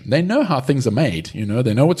production. They know how things are made,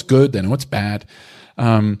 they know what's good, they know what's bad.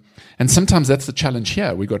 And sometimes that's the challenge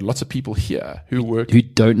here. We've got lots of people here who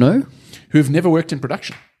don't know, who've never worked in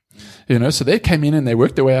production. So they came in and they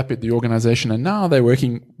worked their way up at the organization and now they're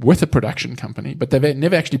working with a production company, but they've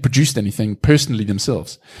never actually produced anything personally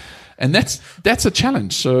themselves. And that's a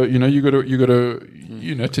challenge. So, you got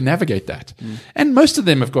to, to navigate that. And most of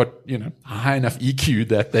them have got, high enough EQ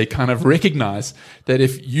that they kind of recognize that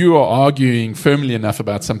if you are arguing firmly enough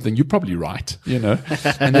about something, you're probably right,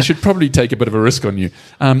 and they should probably take a bit of a risk on you.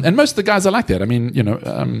 And most of the guys are like that.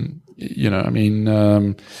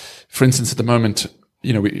 For instance, at the moment,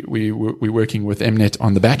 we're working with Mnet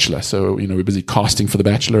on The Bachelor. So, we're busy casting for The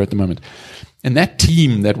Bachelor at the moment. And that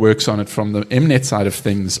team that works on it from the Mnet side of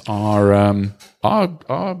things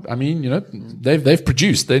they've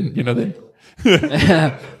produced, they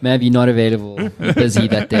maybe not available, busy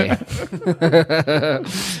that day.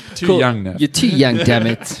 Too young now. You're too young, damn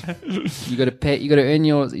it. You got to pay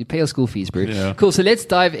your school fees, bro. Yeah. Cool. So let's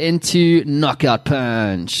dive into Knockout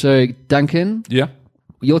Punch. So Duncan,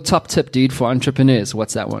 your top tip, dude, for entrepreneurs.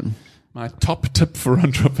 What's that one? My top tip for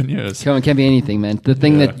entrepreneurs. Come on, can be anything, man. The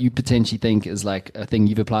thing that you potentially think is like a thing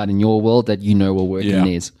you've applied in your world that will work in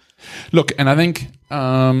theirs. Look, and I think,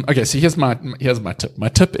 okay, so here's my tip. My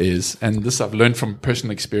tip is, and this I've learned from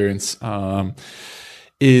personal experience,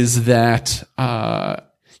 is that,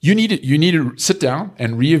 you need to sit down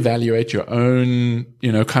and reevaluate your own,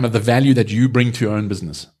 kind of the value that you bring to your own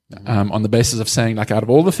business, on the basis of saying, like, out of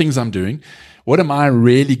all the things I'm doing, what am I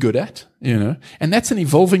really good at? And that's an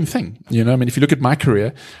evolving thing. If you look at my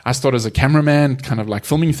career, I started as a cameraman, kind of like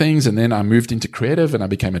filming things. And then I moved into creative and I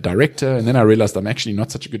became a director. And then I realized I'm actually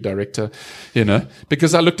not such a good director,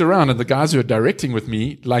 because I looked around and the guys who were directing with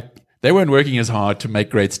me, like, they weren't working as hard to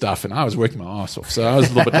make great stuff. And I was working my ass off. So I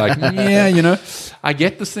was a little bit like, I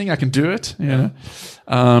get this thing. I can do it,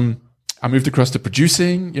 I moved across to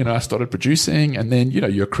producing, I started producing and then,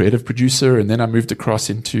 you're a creative producer and then I moved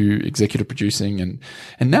across into executive producing and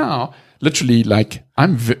now literally like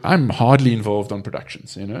I'm hardly involved on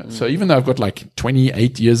productions, So even though I've got like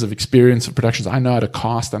 28 years of experience of productions, I know how to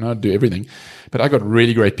cast, I know how to do everything, but I got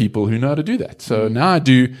really great people who know how to do that. So now I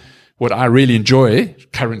do what I really enjoy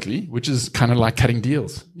currently, which is kind of like cutting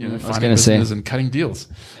deals, finding business and cutting deals,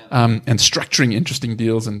 and structuring interesting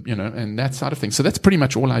deals and, and that side of things. So that's pretty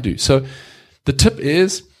much all I do. So the tip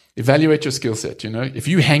is evaluate your skill set. If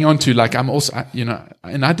you hang on to like, I'm also,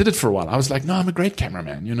 and I did it for a while. I was like, no, I'm a great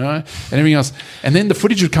cameraman, and everything else. And then the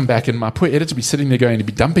footage would come back and my poor editor would be sitting there going, he'd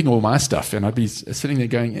be dumping all my stuff. And I'd be sitting there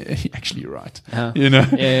going, actually, you're right. Yeah.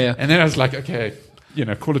 And then I was like, okay,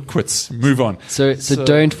 call it quits, move on. So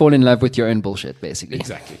don't fall in love with your own bullshit, basically.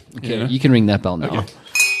 Exactly. Okay, you can ring that bell now. Okay.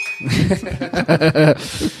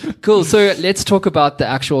 Cool. So let's talk about the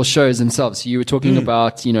actual shows themselves. So you were talking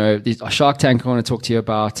about, the Shark Tank I want to talk to you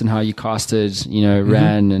about and how you casted,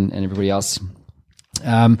 Ran and everybody else.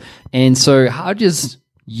 And so how do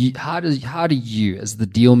you, as the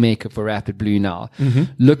deal maker for Rapid Blue now,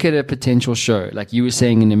 look at a potential show? Like you were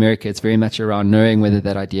saying in America, it's very much around knowing whether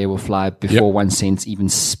that idea will fly before 1 cent even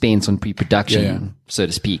spent on pre-production, so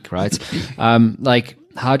to speak, right?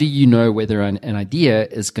 How do you know whether an idea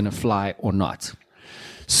is going to fly or not?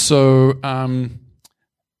 So,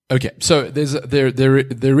 okay. So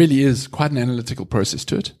there really is quite an analytical process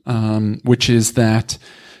to it, which is that,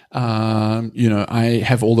 I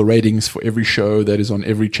have all the ratings for every show that is on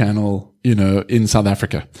every channel, in South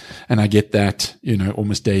Africa. And I get that,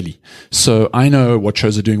 almost daily. So I know what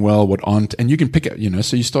shows are doing well, what aren't, and you can pick up,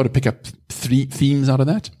 so you start to pick up 3 themes out of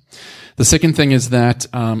that. The second thing is that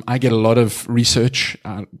I get a lot of research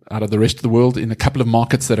out of the rest of the world in a couple of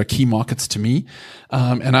markets that are key markets to me,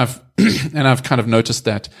 and I've kind of noticed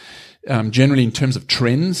that generally in terms of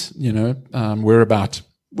trends, we're about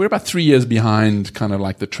 3 years behind, kind of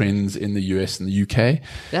like the trends in the US and the UK.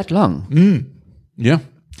 That long? Yeah.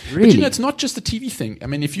 Really? But it's not just a TV thing. I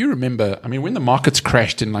mean, if you remember, when the markets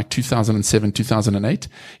crashed in like 2007, 2008,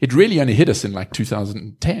 it really only hit us in like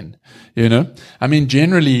 2010,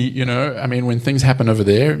 generally, when things happen over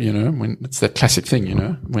there, when it's that classic thing,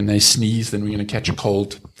 when they sneeze, then we're going to catch a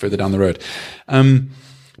cold further down the road.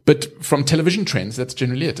 But from television trends, that's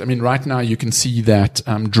generally it. Right now you can see that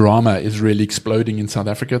drama is really exploding in South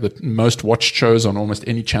Africa. The most watched shows on almost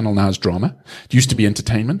any channel now is drama. It used to be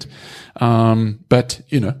entertainment. But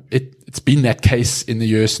it's been that case in the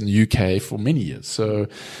US and the UK for many years. So,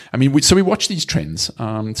 we watch these trends.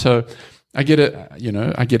 So I get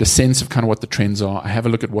a sense of kind of what the trends are. I have a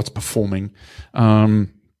look at what's performing.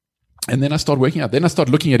 And then I start working out. Then I start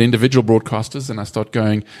looking at individual broadcasters and I start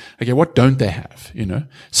going, okay, what don't they have?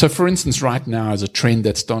 So for instance, right now as a trend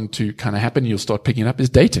that's starting to kind of happen, you'll start picking up is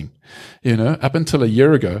dating. Up until a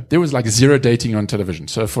year ago, there was like zero dating on television.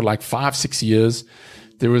 So for like 5-6 years,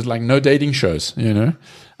 there was like no dating shows,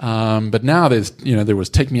 but now there was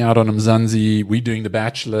Take Me Out on Mzansi, We Doing The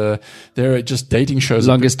Bachelor. There are just dating shows.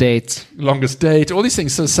 Longest Date, all these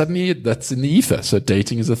things. So suddenly that's in the ether. So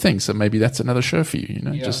dating is a thing. So maybe that's another show for you,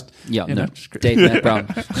 Just Date Matt Brown.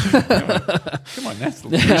 Come on, that's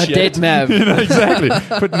Date Mav. Exactly.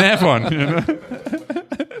 Put Nav on,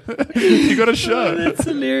 You got a show. That's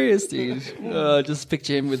hilarious, dude. Just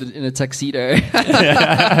picture him in a tuxedo.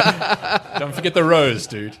 Don't forget the rose,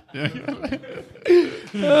 dude.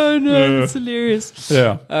 Oh no, that's hilarious.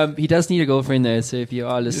 Yeah. He does need a girlfriend though, so if you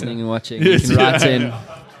are listening and watching, you can write in.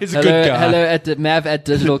 He's a good guy. Hello at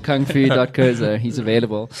mav@digitalkungfu.co. He's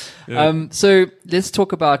available. Yeah. So let's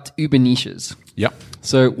talk about Uber niches. Yep.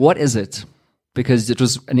 So what is it? Because it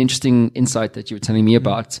was an interesting insight that you were telling me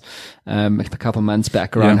about a couple of months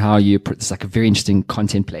back around how it's like a very interesting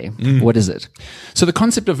content play. What is it? So the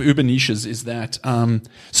concept of Uber niches is that,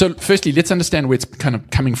 so firstly, let's understand where it's kind of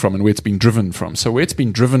coming from and where it's been driven from. So where it's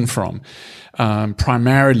been driven from,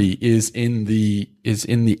 primarily is in the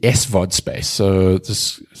SVOD space. So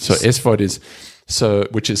SVOD is,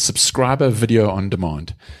 which is subscriber video on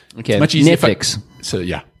demand. Okay. It's much easier. Netflix.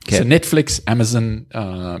 Okay. So Netflix, Amazon,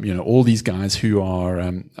 all these guys who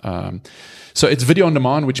are, so it's video on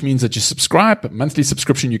demand, which means that you subscribe, monthly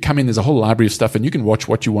subscription, you come in, there's a whole library of stuff and you can watch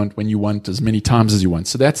what you want, when you want, as many times as you want.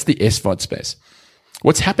 So that's the SVOD space.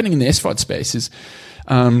 What's happening in the SVOD space is,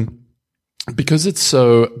 because it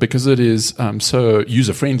is so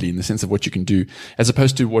user friendly in the sense of what you can do, as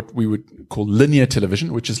opposed to what we would call linear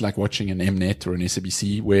television, which is like watching an Mnet or an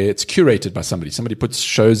SABC, where it's curated by somebody. Somebody puts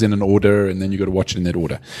shows in an order, and then you got to watch it in that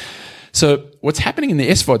order. So what's happening in the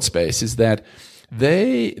SVOD space is that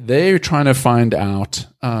they're trying to find out,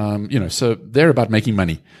 so they're about making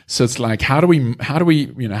money. So it's like, how do we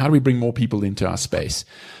bring more people into our space?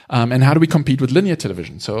 And how do we compete with linear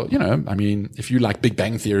television? So, if you like Big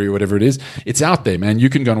Bang Theory or whatever it is, it's out there, man. You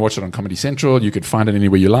can go and watch it on Comedy Central. You could find it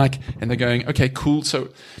anywhere you like. And they're going, okay, cool. So,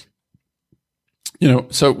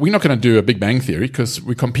 so we're not going to do a Big Bang Theory because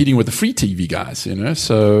we're competing with the free TV guys,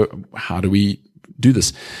 so how do we do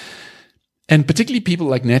this? And particularly people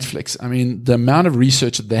like Netflix, the amount of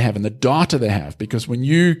research that they have and the data they have, because when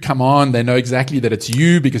you come on, they know exactly that it's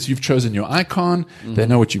you because you've chosen your icon. Mm-hmm. They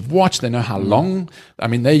know what you've watched. They know how long.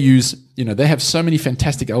 They use, they have so many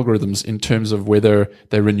fantastic algorithms in terms of whether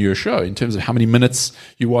they renew a show, in terms of how many minutes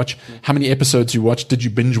you watch, how many episodes you watch. Did you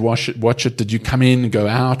binge watch it? Did you come in, go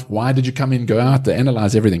out? Why did you come in, go out? They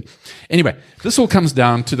analyze everything. Anyway, this all comes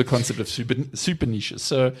down to the concept of super niches.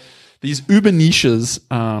 So, these Uber niches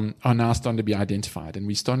are now starting to be identified, and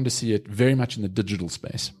we're starting to see it very much in the digital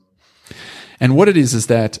space. And what it is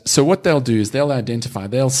that, so what they'll do is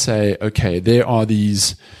they'll say, okay, there are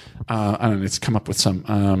these, let's come up with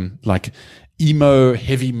some, like emo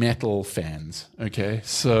heavy metal fans. Okay.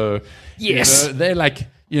 So, yes, they're like,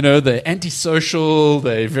 they're antisocial,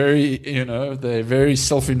 they're very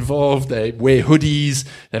self-involved, they wear hoodies,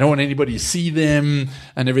 they don't want anybody to see them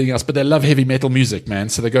and everything else, but they love heavy metal music, man.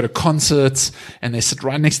 So they go to concerts and they sit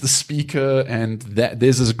right next to the speaker, and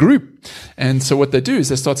there's this group. And so what they do is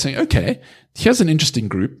they start saying, okay, here's an interesting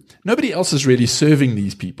group. Nobody else is really serving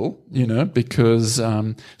these people, because,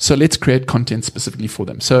 so let's create content specifically for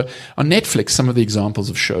them. So on Netflix, some of the examples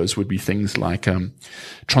of shows would be things like,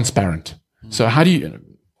 Transparent. So how do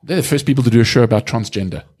they're the first people to do a show about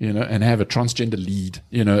transgender, and have a transgender lead,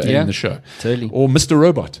 in the show. Totally. Or Mr.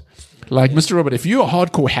 Robot. Like Mr. Robot, if you're a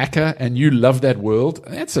hardcore hacker and you love that world,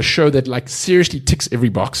 that's a show that like seriously ticks every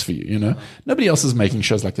box for you, Nobody else is making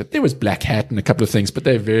shows like that. There was Black Hat and a couple of things, but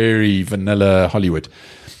they're very vanilla Hollywood.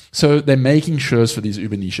 So they're making shows for these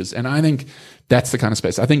Uber niches. And I think that's the kind of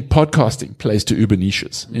space. I think podcasting plays to Uber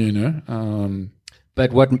niches,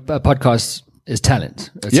 But what podcasts is talent.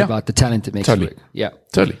 It's Yeah. about the talent that makes Totally. it work. Yeah.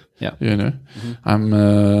 Totally. Yeah. You know, I'm,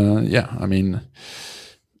 I mean,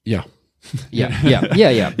 yeah. Yeah. Yeah. Yeah.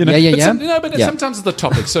 Yeah. You know, yeah. Yeah. but Yeah. but Yeah. sometimes it's the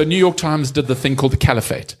topic. So New York Times did the thing called the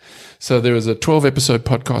Caliphate. So there was a 12-episode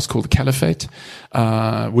podcast called The Caliphate,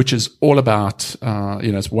 which is all about,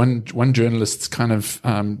 it's one journalist's kind of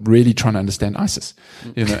really trying to understand ISIS,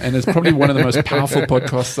 and it's probably one of the most powerful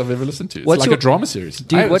podcasts I've ever listened to. It's What's like your- a drama series.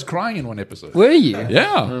 Dude, I was what- crying in one episode. Were you?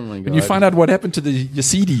 Yeah. Oh my When you God. find out what happened to the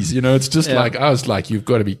Yazidis, it's just Yeah. like, I was like, you've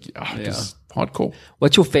got to be, it's hardcore.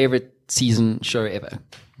 What's your favorite season show ever?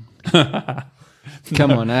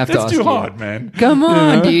 Come on, I have to That's ask too you. hard, man. Come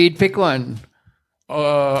on, dude, pick one.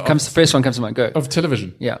 Of First one comes to mind. Go.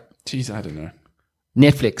 television. Yeah. Jeez, I don't know.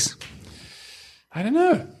 Netflix. I don't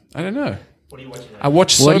know. What are you watching? I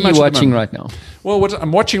watch so What are much. you at the watching moment. right now? Well, what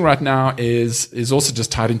I'm watching right now is also just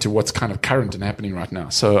tied into what's kind of current and happening right now.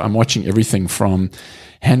 So I'm watching everything from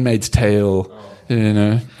Handmaid's Tale,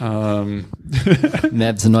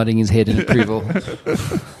 Mab's nodding his head in approval.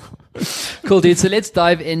 Cool, dude. So let's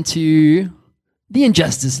dive into the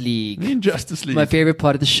Injustice League. Injustice League. My favorite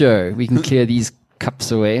part of the show. We can clear these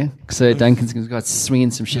cups away. So Duncan's got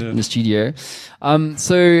swinging some shit in the studio.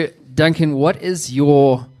 So Duncan, what is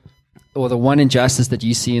the one injustice that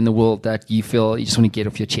you see in the world that you feel you just want to get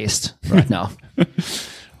off your chest right now?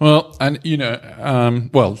 Well, and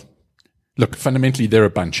look, fundamentally they're a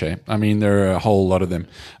bunch. I mean, there are a whole lot of them.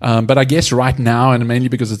 But I guess right now, and mainly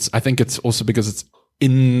because I think it's also because it's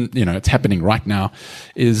it's happening right now,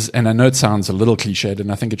 and I know it sounds a little cliched,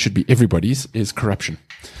 and I think it should be everybody's, is corruption.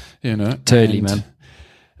 Totally, man.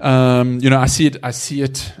 I see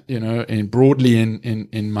it, broadly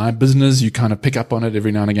in my business. You kind of pick up on it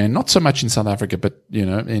every now and again, not so much in South Africa, but,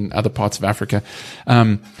 in other parts of Africa.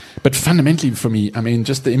 But fundamentally for me, I mean,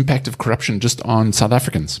 just the impact of corruption just on South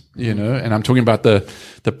Africans, and I'm talking about the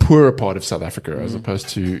poorer part of South Africa as opposed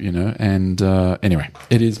to, anyway,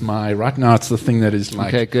 it is right now it's the thing that is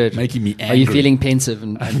like Okay, good. making me angry. Are you feeling pensive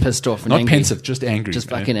and pissed off and Not angry? pensive, just angry. Just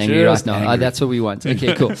man. fucking angry Just right now. angry. That's what we want.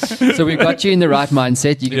 Okay, cool. So we've got you in the right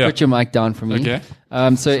mindset. You can Yeah. put your mic down for me. Okay. So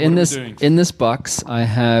in what are we this doing? in this box, I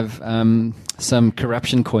have some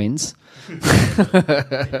corruption coins.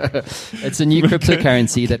 It's a new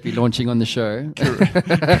cryptocurrency that we're launching on the show.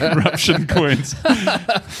 Corruption coins.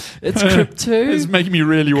 It's crypto. It's making me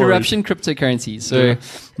really worried. Corruption cryptocurrency. So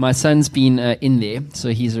my son's been in there, so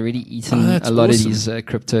he's already eaten that's a lot awesome. of these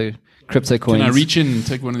crypto coins. Can I reach in and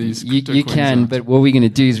take one of these? You crypto coins can, out? but what we're going to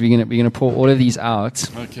do is we're going to pour all of these out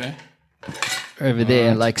Okay. over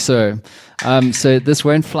there, like so. So this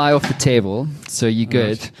won't fly off the table, so you're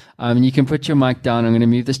good. You can put your mic down. I'm going to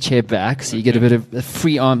move this chair back so you get a bit of a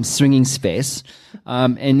free arm swinging space.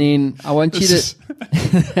 And then I want you to...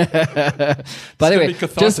 By the gonna way, be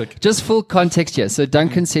cathartic. just full context here. So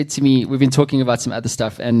Duncan said to me, we've been talking about some other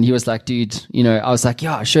stuff, and he was like, dude, I was like,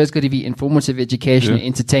 yeah, show's got to be informative, educational,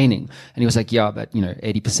 entertaining. And he was like, yeah, but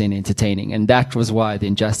 80% entertaining. And that was why the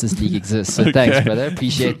Injustice League exists. So thanks, brother.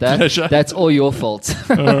 Appreciate that. Pleasure. That's all your fault.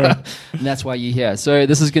 And that's why you're here. So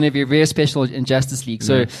this is going to be a very special Injustice League.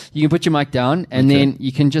 So you can put your mic down, and then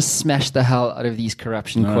you can just smash the hell out of these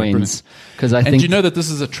corruption coins. Because I And think... do you know that this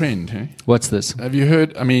is a trend? Hey? What's this? Have you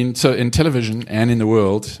heard? I mean, so in television and in the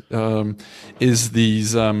world, is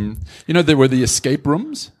these, there were the escape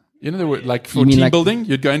rooms. There were like for You mean team like- building,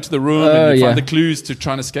 you'd go into the room Oh, and you yeah. find the clues to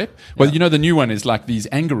try and escape. Well, the new one is like these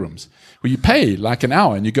anger rooms where you pay like an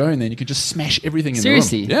hour and you go in there and you can just smash everything in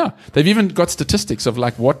Seriously? the room. Yeah. They've even got statistics of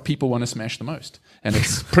like what people want to smash the most. And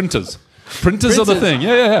it's printers. Printers are the thing.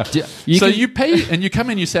 Yeah. You pay and you come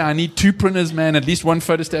in, you say, I need 2 printers, man, at least 1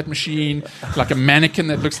 photostat machine, like a mannequin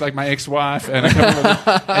that looks like my ex-wife, and a couple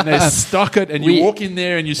of and they stock it, and you walk in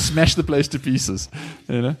there and you smash the place to pieces.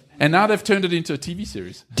 And now they've turned it into a TV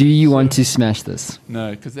series. Do you want to smash this?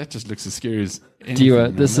 No, because that just looks as scary as anything. Do you?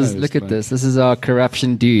 man. This No, is it's look at like- this. This is our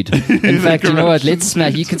corruption dude. In fact, you know what? Let's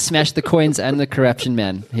smash. You can smash the coins and the corruption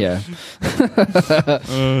man here. So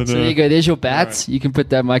there you go. There's your bats. You can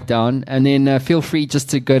put that mic down, and then feel free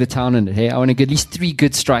just to go to town on it. Hey, I want to get at least 3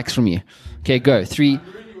 good strikes from you. Okay, go 3.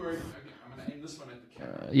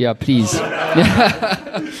 Yeah, please.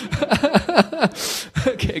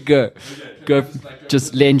 Okay, go.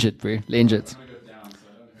 Just lunge it, bro. Lunge it.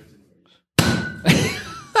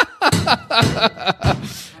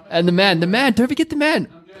 And the man, don't forget the man.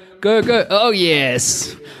 Go. Oh,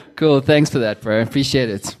 yes. Cool. Thanks for that, bro. Appreciate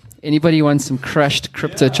it. Anybody want some crushed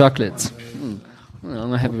crypto chocolates? I'm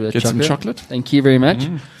going to have a bit of Get chocolate. some chocolate? Thank you very much.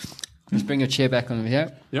 Let's bring your chair back on over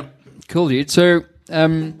here. Yep. Cool, dude. So,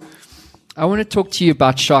 I want to talk to you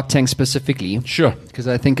about Shark Tank specifically Sure. because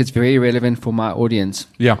I think it's very relevant for my audience.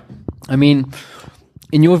 Yeah. I mean,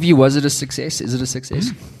 In your view, was it a success? Is it a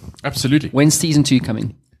success? Absolutely. When's season 2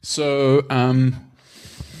 coming? So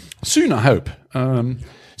soon, I hope.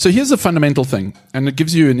 So here's a fundamental thing, and it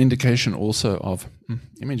gives you an indication also of.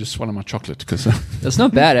 Let me just swallow my chocolate because That's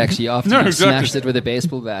not bad, actually, after No, you exactly. smashed it with a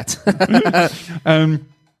baseball bat.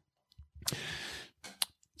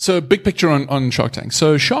 So big picture on Shark Tank.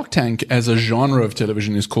 So Shark Tank as a genre of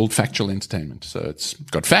television is called factual entertainment. So it's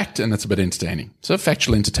got fact and it's a bit entertaining. So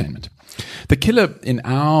factual entertainment. The killer in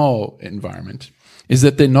our environment is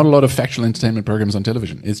that there are not a lot of factual entertainment programs on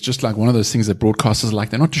television. It's just like one of those things that broadcasters like.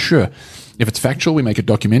 They're not too sure. If it's factual, we make it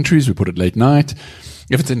documentaries, we put it late night.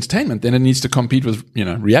 If it's entertainment, then it needs to compete with,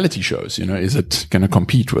 reality shows. Is it going to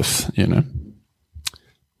compete with,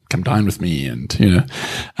 Come Dine With Me and,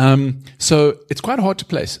 so it's quite hard to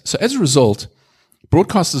place. So as a result,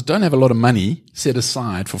 broadcasters don't have a lot of money set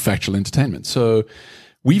aside for factual entertainment. So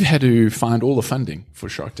we've had to find all the funding for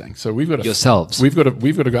Shark Tank. So we've got to Yourselves. We've got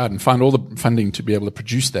to go out and find all the funding to be able to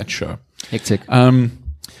produce that show. Hectic.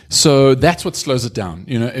 So that's what slows it down.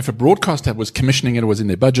 If a broadcaster was commissioning it, was in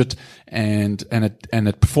their budget, and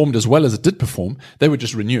it performed as well as it did perform, they would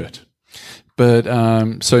just renew it. But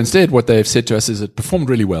so instead, what they've said to us is it performed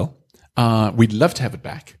really well. We'd love to have it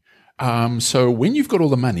back. So when you've got all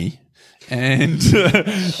the money and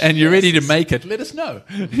you're ready to make it, let us know.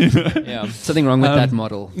 Yeah, something wrong with that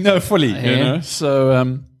model. No, fully. Yeah.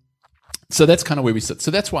 So that's kind of where we sit.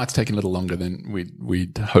 So that's why it's taken a little longer than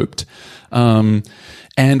we'd hoped.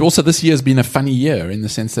 And also this year has been a funny year in the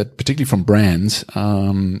sense that particularly from brands,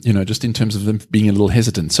 just in terms of them being a little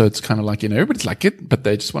hesitant. So it's kind of like, everybody's like it, but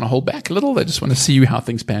they just want to hold back a little. They just want to see how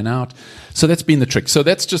things pan out. So that's been the trick. So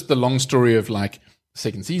that's just the long story of like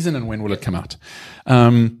second season and when will it come out.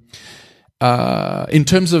 In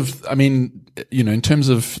terms of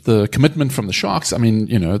the commitment from the Sharks,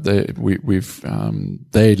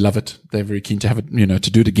 they love it. They're very keen to have it,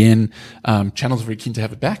 to do it again. Channels are very keen to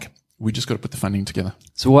have it back. We just got to put the funding together.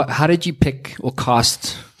 So how did you pick or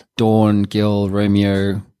cast Dawn, Gil,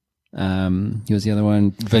 Romeo? Who was the other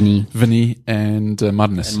one? Vinny and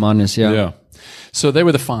Madness. And Madness, yeah. So they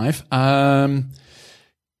were the 5.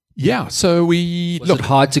 Yeah, so Was it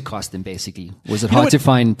hard to cast them, basically? Was it hard to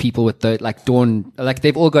find people with Dawn,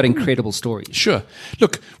 they've all got incredible stories? Sure.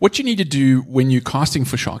 Look, what you need to do when you're casting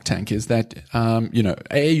for Shark Tank is that,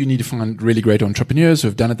 you need to find really great entrepreneurs who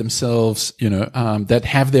have done it themselves, that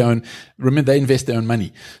have their own, remember, they invest their own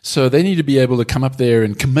money. So they need to be able to come up there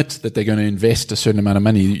and commit that they're going to invest a certain amount of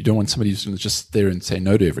money. You don't want somebody who's going to just sit there and say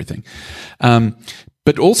no to everything.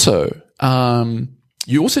 But also,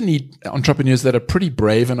 you also need entrepreneurs that are pretty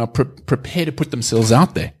brave and are prepared to put themselves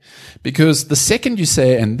out there. Because the second you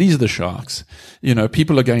say, and these are the Sharks,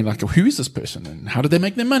 people are going like, who is this person? And how did they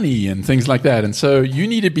make their money? And things like that. And so you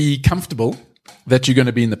need to be comfortable that you're going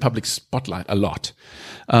to be in the public spotlight a lot.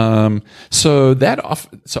 So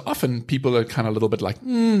often people are kind of a little bit like,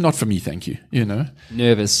 not for me, thank you,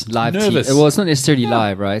 Nervous. Live Nervous. TV. Well, it's not necessarily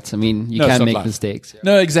live, right? I mean, you can make mistakes.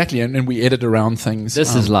 No, exactly. And we edit around things.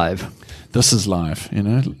 This is live. This is live,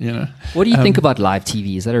 What do you think about live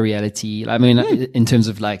TV? Is that a reality? I mean, in terms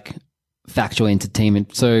of factual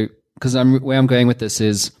entertainment. So, because where I'm going with this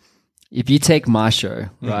is, if you take my show,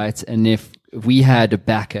 right, and if we had a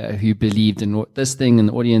backer who believed in this thing and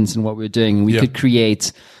the audience and what we were doing, and we could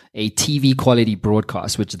create a TV quality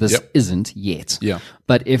broadcast, which this isn't yet. Yeah.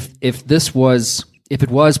 But if it was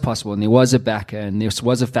possible and there was a backer and this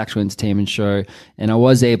was a factual entertainment show and I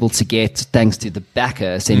was able to get, thanks to the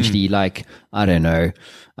backer, essentially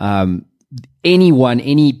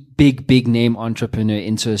any big name entrepreneur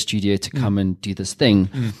into a studio to come and do this thing,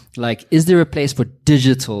 is there a place for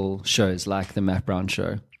digital shows like the Matt Brown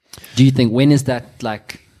Show? Do you think, when is that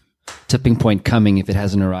tipping point coming if it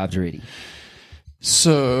hasn't arrived already?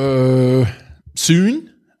 So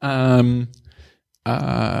soon.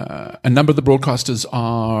 A number of the broadcasters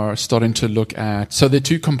are starting to look at, so there are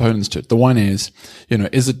 2 components to it. The one is,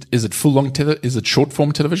 is it is it short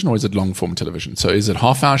form television or is it long form television? So is it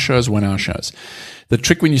half-hour shows, 1-hour shows? The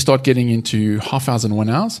trick when you start getting into half hours and 1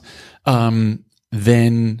 hours,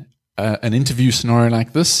 then an interview scenario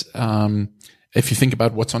like this, if you think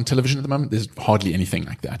about what's on television at the moment, there's hardly anything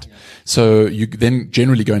like that. Yeah. So you then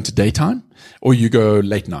generally go into daytime or you go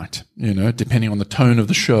late night, depending on the tone of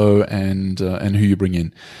the show and who you bring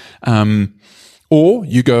in. Or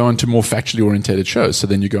you go on to more factually orientated shows. So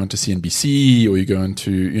then you go into CNBC or you go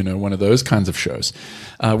into, one of those kinds of shows,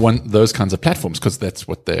 those kinds of platforms, because that's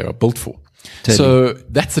what they are built for. Totally. So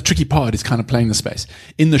that's the tricky part, is kind of playing the space.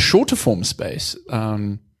 In the shorter form space,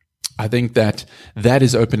 I think that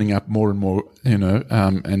is opening up more and more,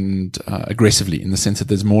 and aggressively, in the sense that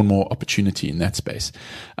there's more and more opportunity in that space.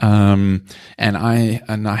 And I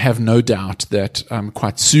have no doubt that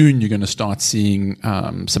quite soon you're going to start seeing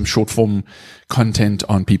some short form content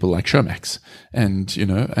on people like Showmax,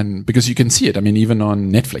 and because you can see it. I mean, even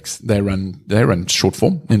on Netflix, they run short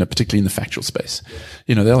form, particularly in the factual space.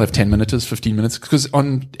 They'll have 10 minutes, 15 minutes, because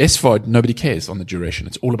on SVOD, nobody cares on the duration.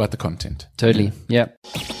 It's all about the content. Totally. Yeah.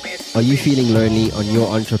 Are you feeling lonely on your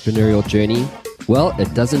entrepreneurial journey? Well,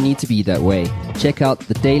 it doesn't need to be that way. Check out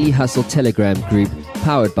the Daily Hustle Telegram group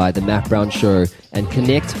powered by The Matt Brown Show and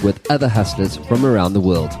connect with other hustlers from around the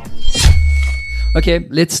world. Okay,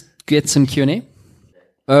 let's get some Q&A.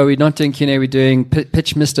 Oh, we're not doing Q&A, we're doing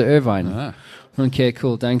Pitch Mr. Irvine. Okay,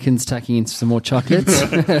 cool. Duncan's tucking into some more chocolates.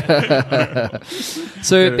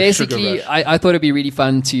 So basically, I thought it'd be really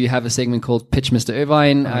fun to have a segment called Pitch Mr.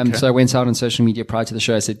 Irvine. So I went out on social media prior to the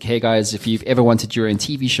show. I said, hey guys, if you've ever wanted your own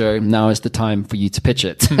TV show, now is the time for you to pitch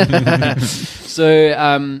it.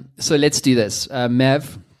 So let's do this.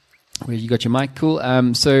 Mav, where you got your mic? Cool.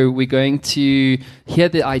 So we're going to hear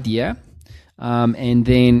the idea. And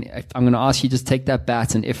then I'm going to ask you just take that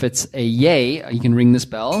bat, and if it's a yay, you can ring this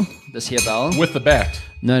bell, this here bell. With the bat.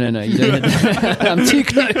 No, you don't. I'm too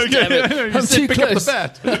close. Damn it. I'm too close. Pick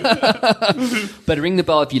up the bat. But ring the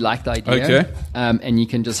bell if you like the idea. Okay. And you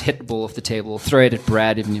can just hit the ball off the table, throw it at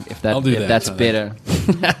Brad if that's better.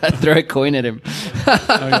 Throw a coin at him.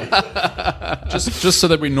 Just so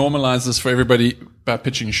that we normalize this for everybody about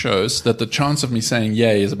pitching shows, that the chance of me saying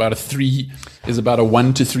yay is about a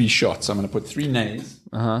 1 to 3 shots. I'm going to put 3 nays.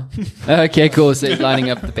 Okay, cool. So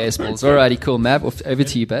lining up the baseballs. Alrighty, cool. Mab, over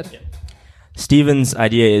to you, bud. Steven's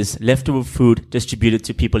idea is leftover food distributed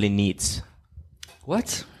to people in needs.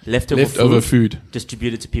 What? Leftover food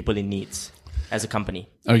distributed to people in needs as a company.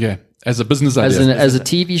 Okay. As a business idea. As a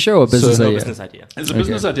TV show or business idea? Business idea. As a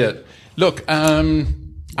business idea. Look, I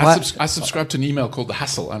subscribe to an email called The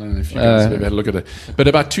Hustle. I don't know if you guys have ever had a look at it. But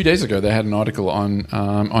about 2 days ago, they had an article on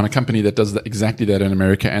a company that does exactly that in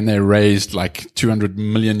America, and they raised like $200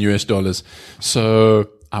 million US. So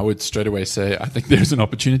I would straight away say, I think there's an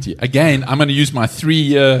opportunity. Again, I'm going to use my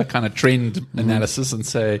 3-year kind of trend analysis and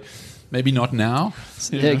say, maybe not now.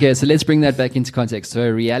 Okay, so let's bring that back into context. So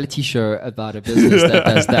a reality show about a business that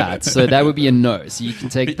does that. So that would be a no. So you can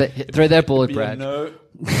throw that ball at Brad. No.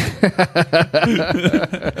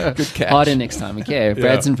 Good catch. Harder next time. Okay,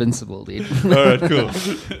 Brad's invincible, dude. All right, cool.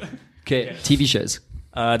 Okay, TV shows.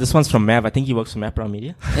 This one's from Mav. I think he works for Matt Brown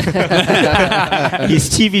Media. His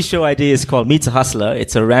TV show idea is called Meet a Hustler.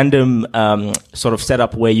 It's a random sort of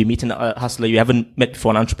setup where you meet a hustler you haven't met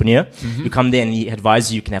before, an entrepreneur. You come there and he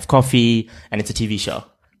advises you. You can have coffee, and it's a TV show.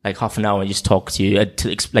 Like half an hour, and just talk to you,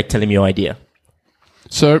 tell him your idea.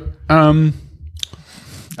 So, I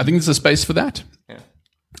think there's a space for that. Yeah.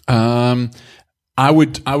 I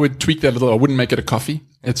would tweak that a little. I wouldn't make it a coffee.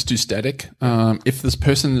 It's too static. If this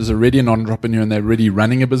person is already an entrepreneur and they're already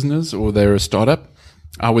running a business or they're a startup,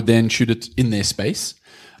 I would then shoot it in their space.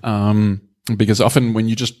 Because often when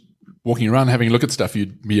you're just walking around having a look at stuff,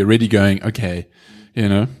 you'd be already going, okay,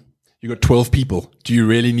 you got 12 people. Do you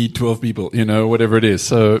really need 12 people? Whatever it is.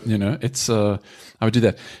 So, it's, I would do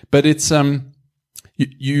that. But it's, there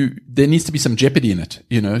needs to be some jeopardy in it,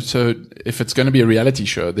 so if it's going to be a reality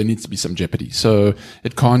show, there needs to be some jeopardy. So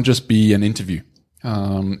it can't just be an interview.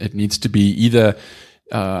 It needs to be either,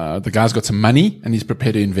 the guy's got some money and he's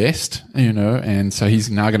prepared to invest, and so he's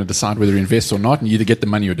now going to decide whether he invests or not, and you either get the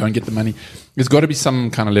money or don't get the money. There's got to be some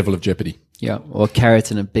kind of level of jeopardy. Yeah. Or a carrot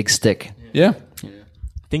and a big stick. Yeah.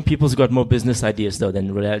 I think people's got more business ideas though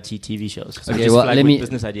than reality TV shows. So okay, well, let me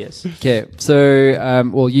business ideas. Okay,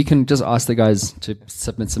 so you can just ask the guys to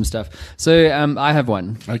submit some stuff. So I have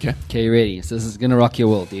one. Okay, you ready? So this is gonna rock your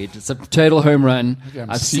world, dude. It's a total home run. Okay,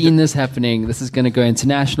 I've seen this happening. This is gonna go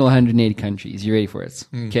international, 180 countries. You ready for it?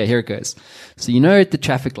 Okay, here it goes. So at the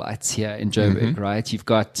traffic lights here in Joburg, right? You've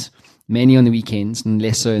got many on the weekends and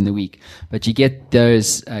less so in the week. But you get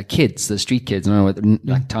those kids, the street kids, I don't know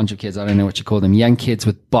like township kids, I don't know what you call them, young kids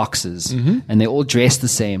with boxes, and they're all dressed the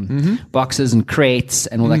same, boxes and crates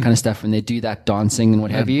and all that kind of stuff, and they do that dancing and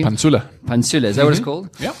what have you. Pansula, is that what it's called?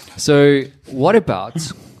 Yeah. So what about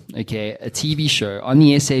a TV show on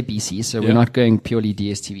the SABC? So we're not going purely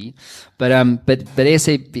DSTV, but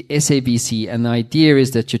SABC, and the idea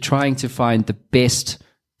is that you're trying to find the best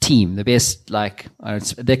team, the best,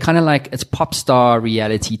 they're kind of like, it's pop star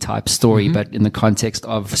reality type story, but in the context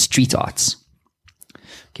of street arts.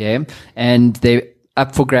 Okay. And they're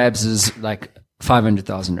up for grabs is like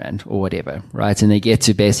 500,000 Rand or whatever, right? And they get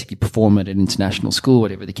to basically perform at an international school,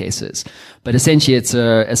 whatever the case is. But essentially it's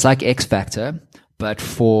like X Factor, but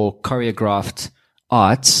for choreographed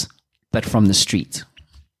arts, but from the street.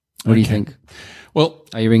 What do you think? Well,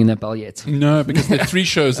 Are you ringing that bell yet? no, because there are 3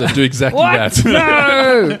 shows that do exactly that.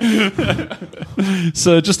 No!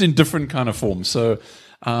 So just in different kind of forms. So,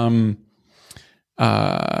 so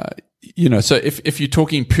if you're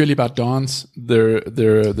talking purely about dance, there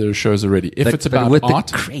are shows already. If it's about with art,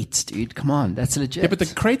 the crates, dude, come on, that's legit. yeah, but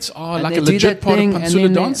the crates are And like they a do legit that part thing, of and Pantsula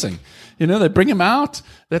then they- dancing. They bring them out.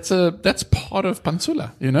 That's part of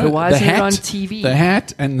Pantsula. But why the isn't it hat, on TV? The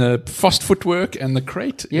hat and the fast footwork and the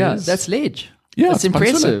crate. Yeah, is- that's ledge. Yeah, that's it's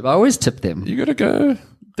impressive. I always tip them. You got to go.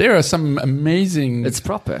 There are some amazing. It's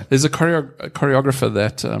proper. There's a choreographer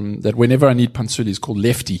that whenever I need Pantsula, he's called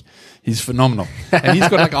Lefty. He's phenomenal, and he's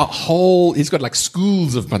got like he's got like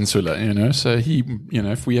schools of Pantsula. So he,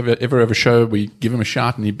 if we ever have a show, we give him a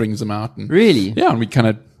shout and he brings them out. And, Really? Yeah, and we kind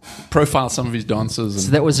of profile some of his dancers. And,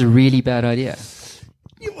 So that was a really bad idea.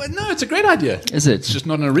 no, it's a great idea. Is it? It's just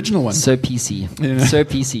not an original one. So PC. Yeah. So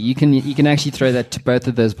PC. You can actually throw that to both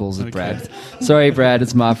of those balls at Brad. Sorry, Brad,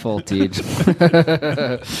 it's my fault, dude.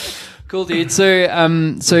 Cool, dude.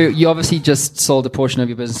 So you obviously just sold a portion of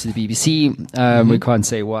your business to the BBC. We can't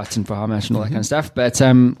say what and for how much and all that kind of stuff. But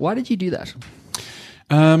why did you do that?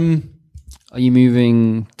 Are you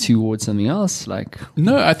moving towards something else?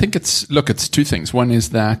 No, I think it's 2 things. One is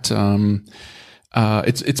that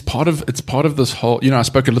it's part of this whole. I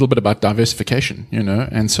spoke a little bit about diversification.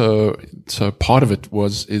 And so part of it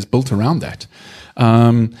is built around that.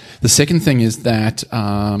 The second thing is that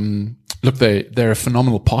they're a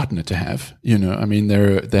phenomenal partner to have.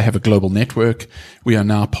 They have a global network. We are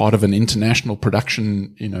now part of an international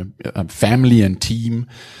production, family and team.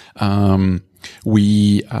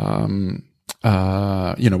 We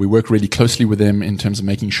work really closely with them in terms of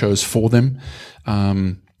making shows for them.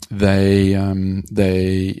 They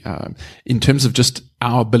in terms of just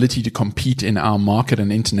our ability to compete in our market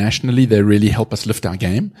and internationally, they really help us lift our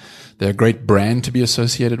game. They're a great brand to be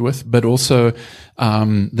associated with, but also,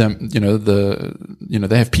 they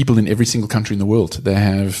have people in every single country in the world. They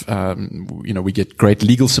have, we get great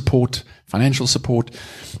legal support, financial support,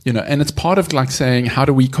 and it's part of like saying, how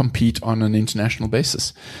do we compete on an international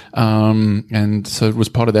basis? And so it was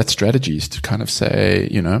part of that strategy is to kind of say,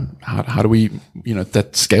 how do we,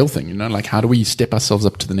 that scale thing, like how do we step ourselves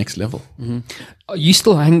up to the next level? Mm-hmm. Are you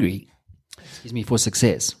still hungry? Excuse me, for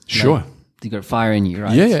success? Sure. You got fire in you,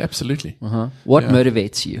 right? Yeah, absolutely. What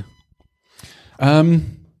motivates you?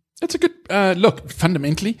 It's a good look.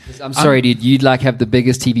 Fundamentally, I'm sorry, dude. You'd have the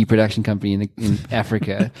biggest TV production company in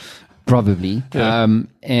Africa, probably,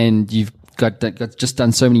 and you've got just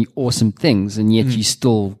done so many awesome things, and yet you're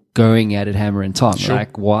still going at it hammer and tongue. Sure.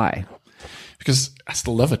 Why? Because I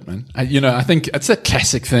still love it, man. I think it's a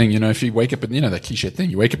classic thing. If you wake up and that cliche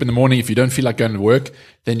thing, you wake up in the morning. If you don't feel like going to work,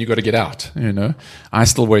 then you got to get out. I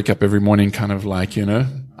still wake up every morning, kind of like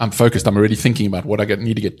I'm focused. I'm already thinking about what I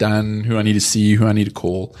need to get done, who I need to see, who I need to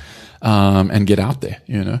call, and get out there.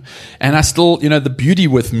 And I still, the beauty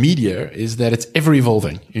with media is that it's ever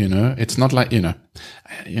evolving. It's not like I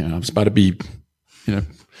was about to be,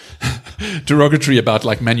 derogatory about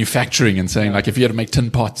like manufacturing and saying like if you had to make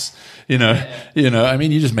tin pots, you're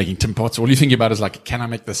just making tin pots. All you're thinking about is like, can I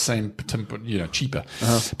make the same tin pot, cheaper?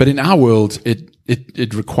 But in our world,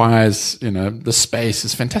 it requires, the space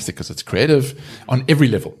is fantastic because it's creative on every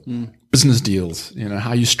level. Business deals,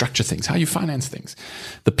 how you structure things, how you finance things,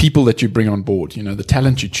 the people that you bring on board, the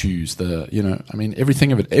talent you choose,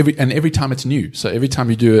 everything of it, every time it's new. So every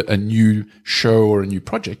time you do a new show or a new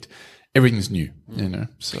project, everything's new,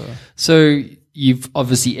 So you've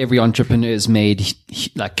obviously every entrepreneur has made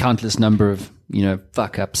like countless number of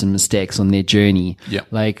fuck ups and mistakes on their journey. Yeah.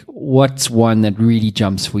 Like what's one that really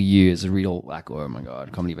jumps for you as a real like, oh my god,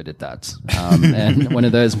 I can't believe I did that, and one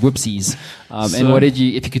of those whoopsies. And what did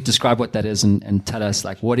you? If you could describe what that is and tell us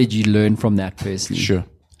like what did you learn from that personally? Sure.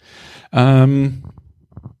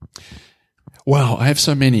 Wow, I have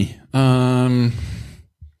so many.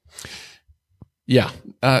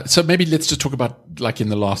 So maybe let's just talk about like in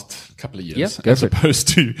the last couple of years, go as for it. opposed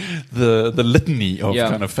to the litany of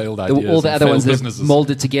kind of failed ideas. All the and other failed ones that businesses. have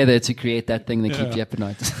molded together to create that thing that keeps you up at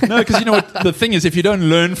night. No, because you know what the thing is, if you don't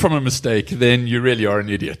learn from a mistake, then you really are an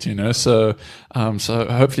idiot. So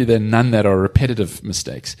hopefully there are none that are repetitive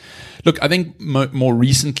mistakes. Look, I think more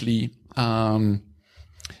recently,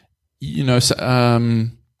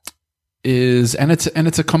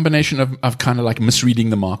 it's a combination of kind of like misreading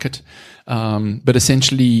the market, but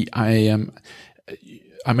essentially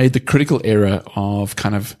I made the critical error of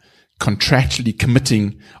kind of contractually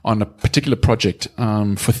committing on a particular project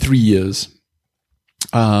for 3 years,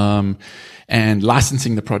 and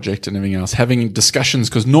licensing the project and everything else, having discussions,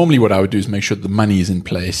 because normally what I would do is make sure the money is in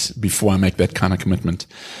place before I make that kind of commitment.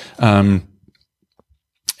 And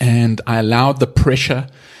I allowed the pressure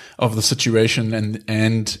of the situation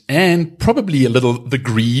and probably a little the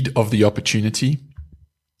greed of the opportunity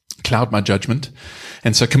cloud my judgment.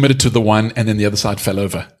 And so committed to the one, and then the other side fell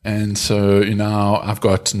over. And so now I've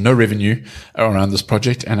got no revenue around this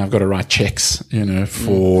project, and I've got to write checks,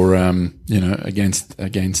 for, against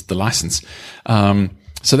the license.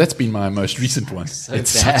 So that's been my most recent one. It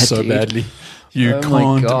sucks so badly. You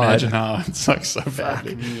can't imagine how it sucks so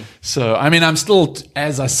badly. So, I mean, I'm still,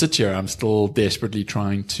 as I sit here, I'm still desperately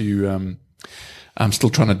trying to,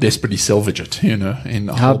 desperately salvage it, in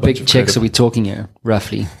a How big checks are we talking here,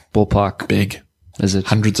 roughly? Ballpark? Big. Is it?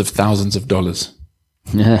 Hundreds of thousands of dollars.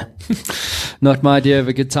 Yeah. Not my idea of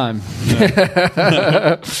a good time.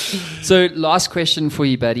 So last question for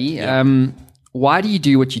you, buddy. Yeah. Why do you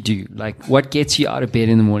do what you do? Like, what gets you out of bed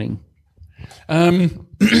in the morning?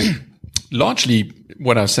 Largely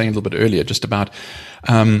what I was saying a little bit earlier, just about,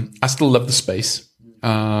 I still love the space.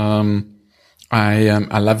 I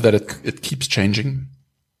love that it keeps changing.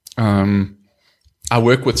 I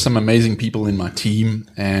work with some amazing people in my team,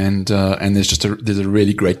 and there's a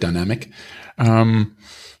really great dynamic. So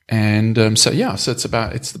it's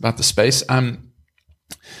about the space. I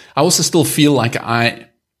also still feel like I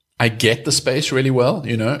get the space really well.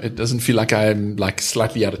 It doesn't feel like I'm like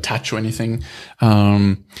slightly out of touch or anything.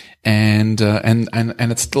 And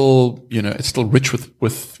it's still, it's still rich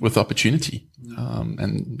with opportunity.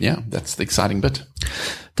 That's the exciting bit.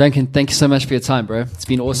 Duncan, thank you so much for your time, bro. It's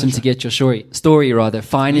been awesome to get your story rather.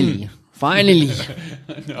 Finally. No,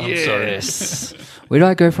 I'm sorry. Where do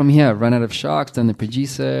I go from here? Run out of sharks, then the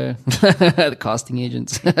producer, the casting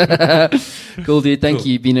agents. Cool, dude. Thank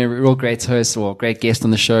you. You've been a real great host or great guest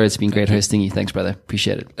on the show. It's been great hosting you. Thanks, brother.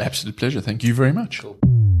 Appreciate it. Absolute pleasure. Thank you very much. Cool.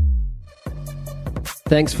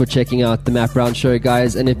 Thanks for checking out the Matt Brown Show,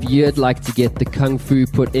 guys. And if you'd like to get the Kung Fu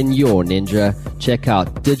put in your ninja, check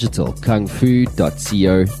out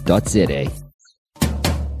digitalkungfu.co.za.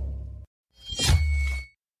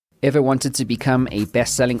 Ever wanted to become a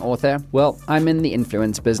best-selling author? Well, I'm in the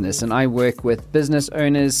influence business, and I work with business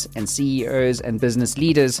owners and CEOs and business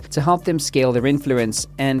leaders to help them scale their influence.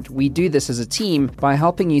 And we do this as a team by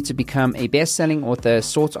helping you to become a best-selling author,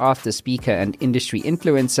 sought-after speaker, and industry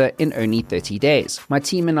influencer in only 30 days. My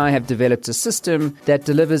team and I have developed a system that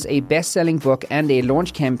delivers a best-selling book and a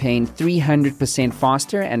launch campaign 300%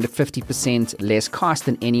 faster and at 50% less cost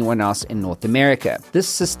than anyone else in North America. This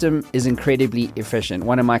system is incredibly efficient.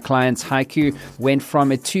 One of my clients, Haiku, went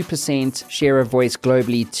from a 2% share of voice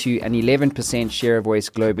globally to an 11% share of voice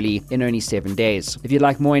globally in only 7 days. If you'd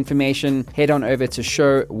like more information, head on over to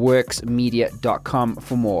showworksmedia.com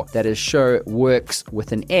for more. That is showworks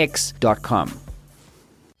with an X.com.